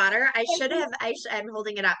sparkling water. I'm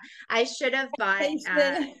holding it up. I should have bought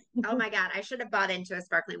oh my God, I should have bought into a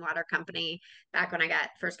sparkling water company back when I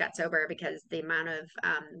first got sober because the amount of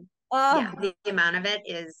yeah, Oh, the amount of it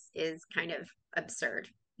is kind of absurd.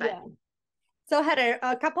 But yeah. So Heather,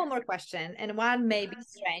 a couple more questions, and one may be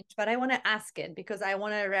strange, but I want to ask it because I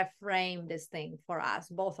want to reframe this thing for us,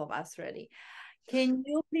 both of us, really. Can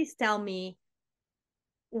you please tell me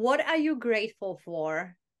what are you grateful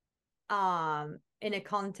for in a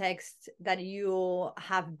context that you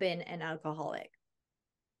have been an alcoholic?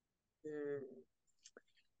 mm,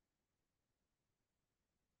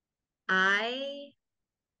 I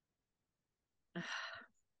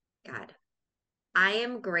God, I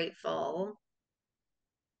am grateful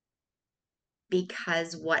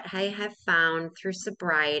because what I have found through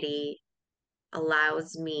sobriety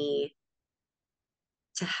allows me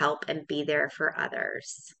to help and be there for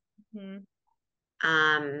others. Mhm.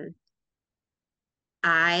 Um,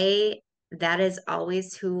 I that is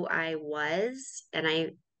always who I was. And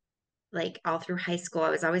I like all through high school, I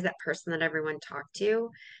was always that person that everyone talked to.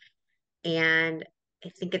 And I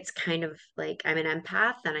think it's kind of like I'm an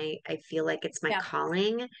empath and I feel like it's my Yeah.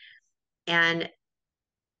 calling. And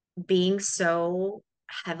being so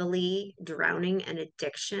heavily drowning in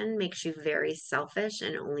addiction makes you very selfish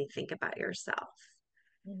and only think about yourself.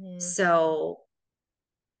 Mm-hmm. So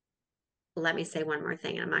let me say one more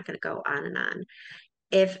thing, and I'm not going to go on and on.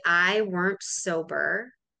 If I weren't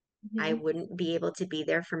sober, I Mm-hmm. wouldn't be able to be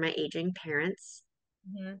there for my aging parents.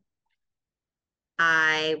 Mm-hmm.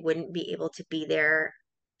 I wouldn't be able to be there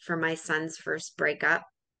for my son's first breakup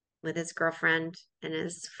with his girlfriend in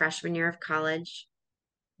his freshman year of college.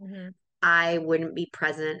 Mm-hmm. I wouldn't be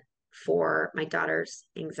present for my daughter's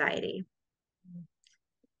anxiety.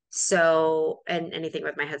 So, and anything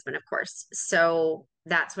with my husband, of course. So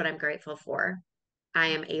that's what I'm grateful for. I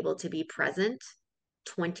am able to be present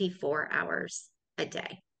 24 hours a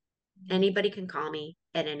day. Anybody can call me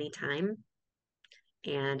at any time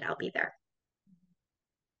and I'll be there.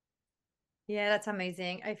 Yeah, that's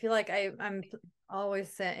amazing. I feel like I'm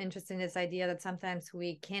always interested in this idea that sometimes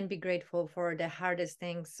we can be grateful for the hardest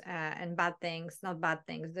things and bad things, not bad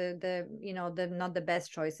things, the the not the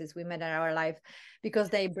best choices we made in our life, because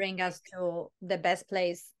they bring us to the best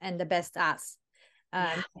place and the best us.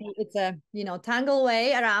 Yeah. It's a tangle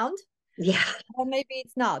way around, Yeah. or maybe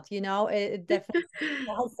it's not. It definitely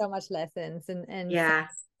has so much lessons and so Yeah. much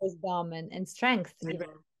wisdom and strength even. Yeah.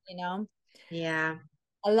 You know. Yeah.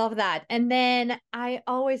 I love that. And then I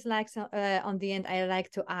always like on the end, I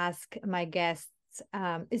like to ask my guests,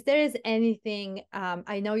 is there is anything,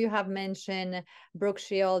 I know you have mentioned Brooke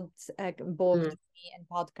Shields' book Mm. to me and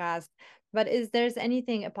podcast, but is there's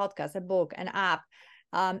anything, a podcast, a book, an app,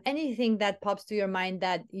 anything that pops to your mind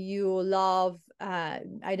that you love?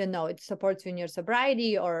 I don't know, it supports you in your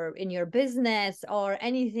sobriety or in your business or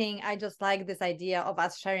anything. I just like this idea of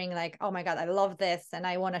us sharing, like, oh my God, I love this and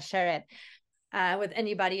I want to share it with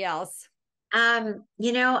anybody else.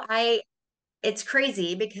 I it's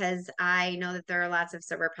crazy because I know that there are lots of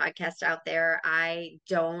sober podcasts out there. I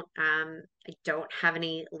don't have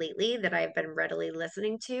any lately that I've been readily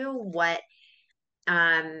listening to. What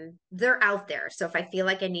they're out there. So if I feel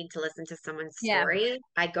like I need to listen to someone's Yeah. story,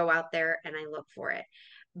 I go out there and I look for it.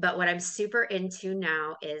 But what I'm super into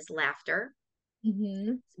now is laughter.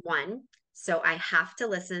 Mm-hmm. One. So I have to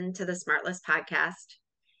listen to the Smartless podcast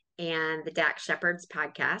and the Dax Shepard's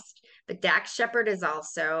podcast. But Dax Shepard is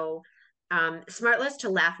also Smartless to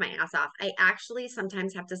laugh my ass off. I actually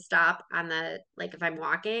sometimes have to stop on like if I'm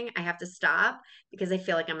walking, I have to stop because I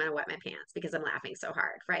feel like I'm going to wet my pants because I'm laughing so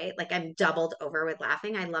hard, right? Like I'm doubled over with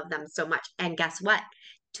laughing. I love them so much. And guess what?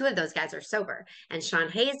 Two of those guys are sober. And Sean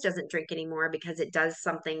Hayes doesn't drink anymore because it does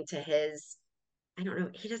something to his, I don't know,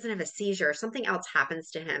 he doesn't have a seizure. Something else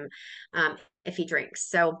happens to him if he drinks.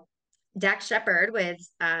 So Dax Shepard with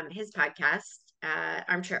his podcast,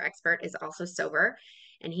 Armchair Expert, is also sober,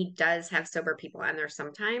 and he does have sober people on there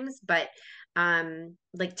sometimes. But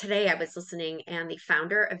like today, I was listening, and the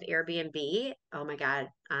founder of Airbnb, oh my God,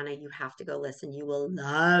 Anna, you have to go listen. You will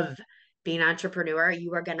love being an entrepreneur.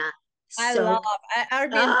 You are gonna I love soak.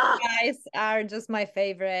 Airbnb Ah, guys are just my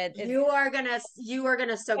favorite. It's you are gonna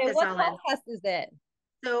soak this what all in. podcast is it?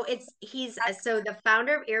 So so the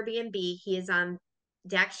founder of Airbnb, he is on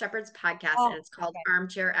Dax Shepard's podcast and Oh, it's called okay.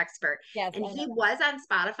 Armchair Expert. Yes, And I know he was on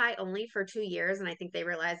Spotify only for 2 years. And I think they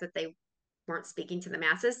realized that they weren't speaking to the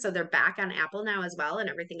masses. So they're back on Apple now as well and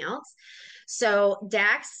everything else. So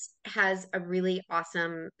Dax has a really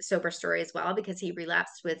awesome sober story as well because he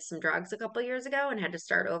relapsed with some drugs a couple years ago and had to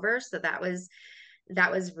start over. So that was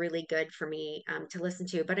really good for me to listen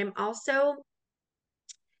to. But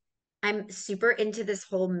I'm super into this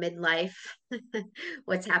whole midlife,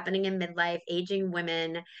 what's happening in midlife, aging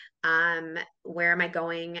women. Where am I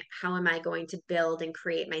going? How am I going to build and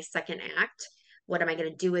create my second act? What am I going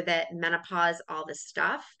to do with it? Menopause, all this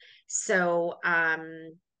stuff. So,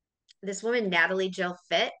 this woman, Natalie Jill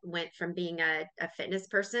Fit, went from being a fitness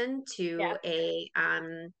person yeah.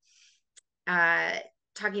 to uh,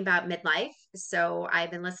 talking about midlife. So I've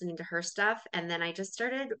been listening to her stuff. And then I just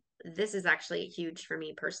started, this is actually huge for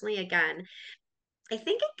me personally. Again, I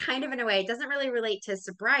think it kind of in a way, it doesn't really relate to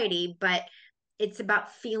sobriety, but it's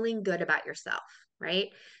about feeling good about yourself, right?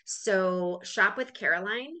 So Shop with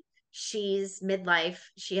Caroline, she's midlife.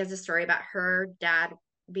 She has a story about her dad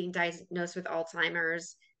being diagnosed with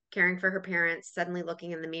Alzheimer's, caring for her parents, suddenly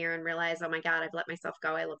looking in the mirror and realize, oh my God, I've let myself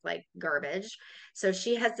go. I look like garbage. So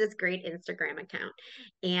she has this great Instagram account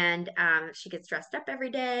and she gets dressed up every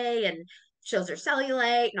day and shows her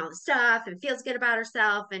cellulite and all the stuff and feels good about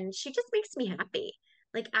herself. And she just makes me happy.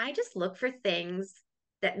 Like I just look for things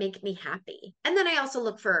that make me happy. And then I also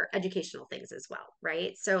look for educational things as well,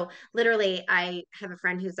 right? So literally I have a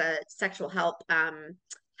friend who's a sexual health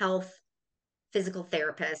physical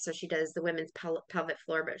therapist. So she does the women's pelvic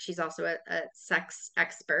floor, but she's also a sex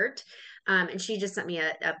expert. And she just sent me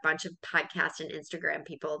a bunch of podcasts and Instagram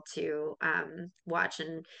people to watch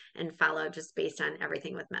and follow just based on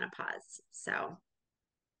everything with menopause. So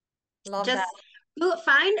Love that. just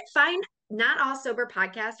find not all sober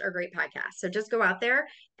podcasts are great podcasts. So just go out there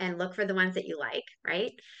and look for the ones that you like,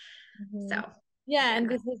 right? Mm-hmm. So Yeah, and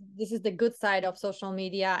yeah. this is the good side of social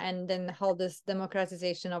media, and then how this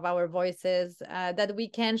democratization of our voices, that we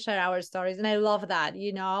can share our stories, and I love that.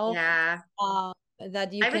 Yeah. Uh,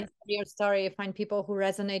 that you I can would share your story, find people who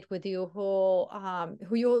resonate with you, who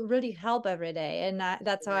you really help every day, and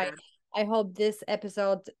that's why yeah. I hope this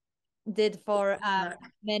episode did for Look.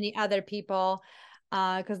 many other people,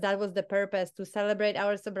 because that was the purpose, to celebrate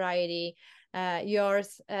our sobriety.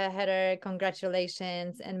 Yours, Heather,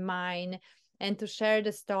 congratulations, and mine, and to share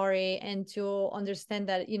the story and to understand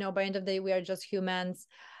that, by the end of the day, we are just humans.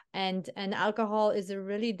 And alcohol is a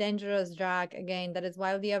really dangerous drug, again, that is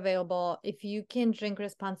widely available. If you can drink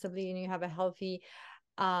responsibly and you have a healthy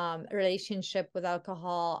relationship with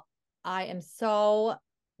alcohol, I am so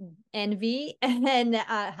envy and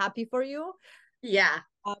happy for you. Yeah,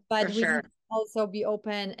 But for we need sure. to also be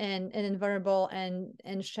open and vulnerable,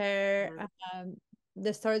 and share Yeah.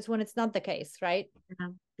 the stories when it's not the case, right? Yeah.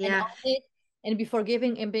 And Yeah. own it, and be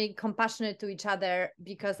forgiving and being compassionate to each other,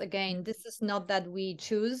 because again, this is not that we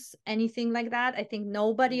choose anything like that. I think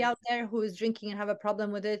nobody out there who is drinking and have a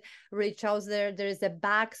problem with it really chose there is a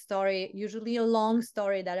backstory, usually a long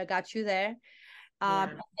story, that got you there.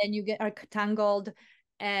 Yeah. And you are tangled,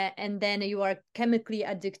 and then you are chemically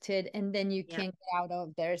addicted, and then you Yeah. can't get out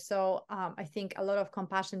of there. So I think a lot of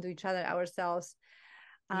compassion to each other, ourselves,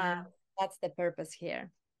 uh, Yeah. that's the purpose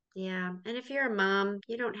here. Yeah. And if you're a mom,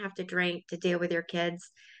 you don't have to drink to deal with your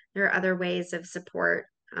kids. There are other ways of support.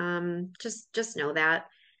 Just know that.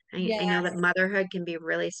 I know that Yes. motherhood can be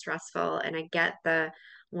really stressful, and I get the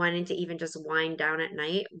wanting to even just wind down at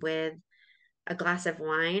night with a glass of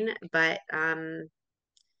wine, but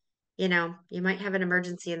you might have an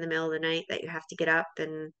emergency in the middle of the night that you have to get up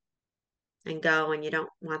and go, and you don't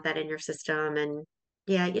want that in your system. And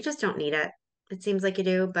yeah, you just don't need it. It seems like you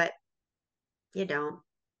do, but you don't.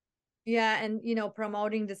 Yeah, and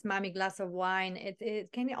promoting this mommy glass of wine,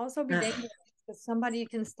 it can also be Ugh. dangerous, because somebody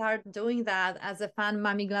can start doing that as a fun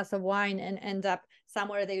mommy glass of wine and end up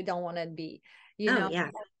somewhere they don't want to be. You Oh know, yeah.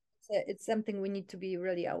 it's something we need to be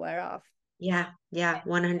really aware of. Yeah, yeah,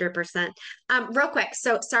 100%. Real quick,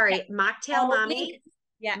 so Yeah. sorry, I'll link.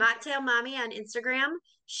 Yeah. Mocktail Mommy on Instagram.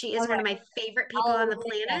 She is one of Okay. my favorite people on I'll the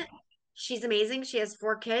link that. planet. She's amazing. She has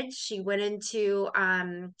 4 kids. She went into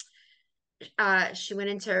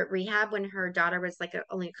rehab when her daughter was like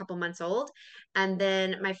only a couple months old. And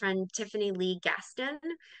then my friend Tiffany Lee Gaston,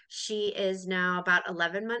 she is now about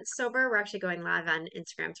 11 months sober. We're actually going live on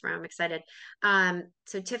Instagram tomorrow. I'm excited.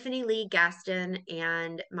 So Tiffany Lee Gaston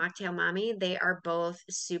and Mocktail Mommy, they are both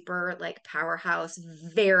super like powerhouse,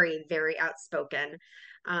 very, very outspoken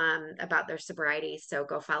about their sobriety. So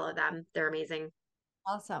go follow them. They're amazing.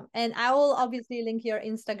 Awesome. And I will obviously link your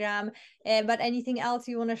Instagram. But anything else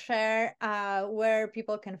you want to share, where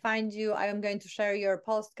people can find you? I am going to share your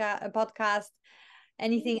podcast. Thank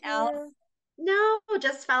Anything else? you. No,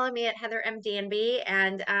 just follow me at Heather M. Danby.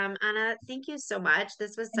 And Anna, thank you so much.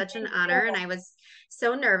 This was And such an thank you. honor. And I was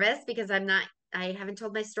so nervous because I haven't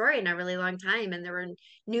told my story in a really long time. And there were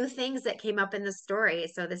new things that came up in the story.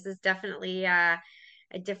 So this is definitely a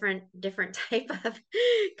different type of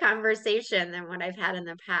conversation than what I've had in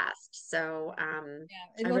the past. So Yeah,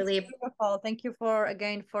 it I was really, beautiful. Thank you for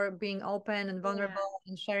being open and yeah, vulnerable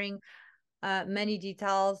and sharing many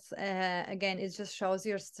details. Again, it just shows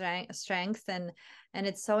your strengths, and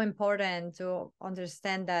it's so important to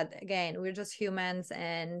understand that, again, we're just humans,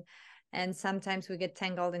 and sometimes we get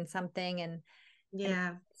tangled in something, and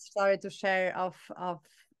yeah, started to share of uh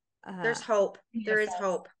there's hope. There is yourself,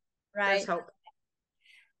 hope. There's right? hope.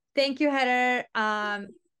 Thank you, Heather.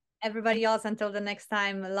 Everybody else, until the next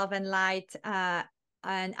time, love and light.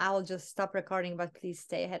 And I'll just stop recording, but please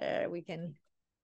stay, Heather. We can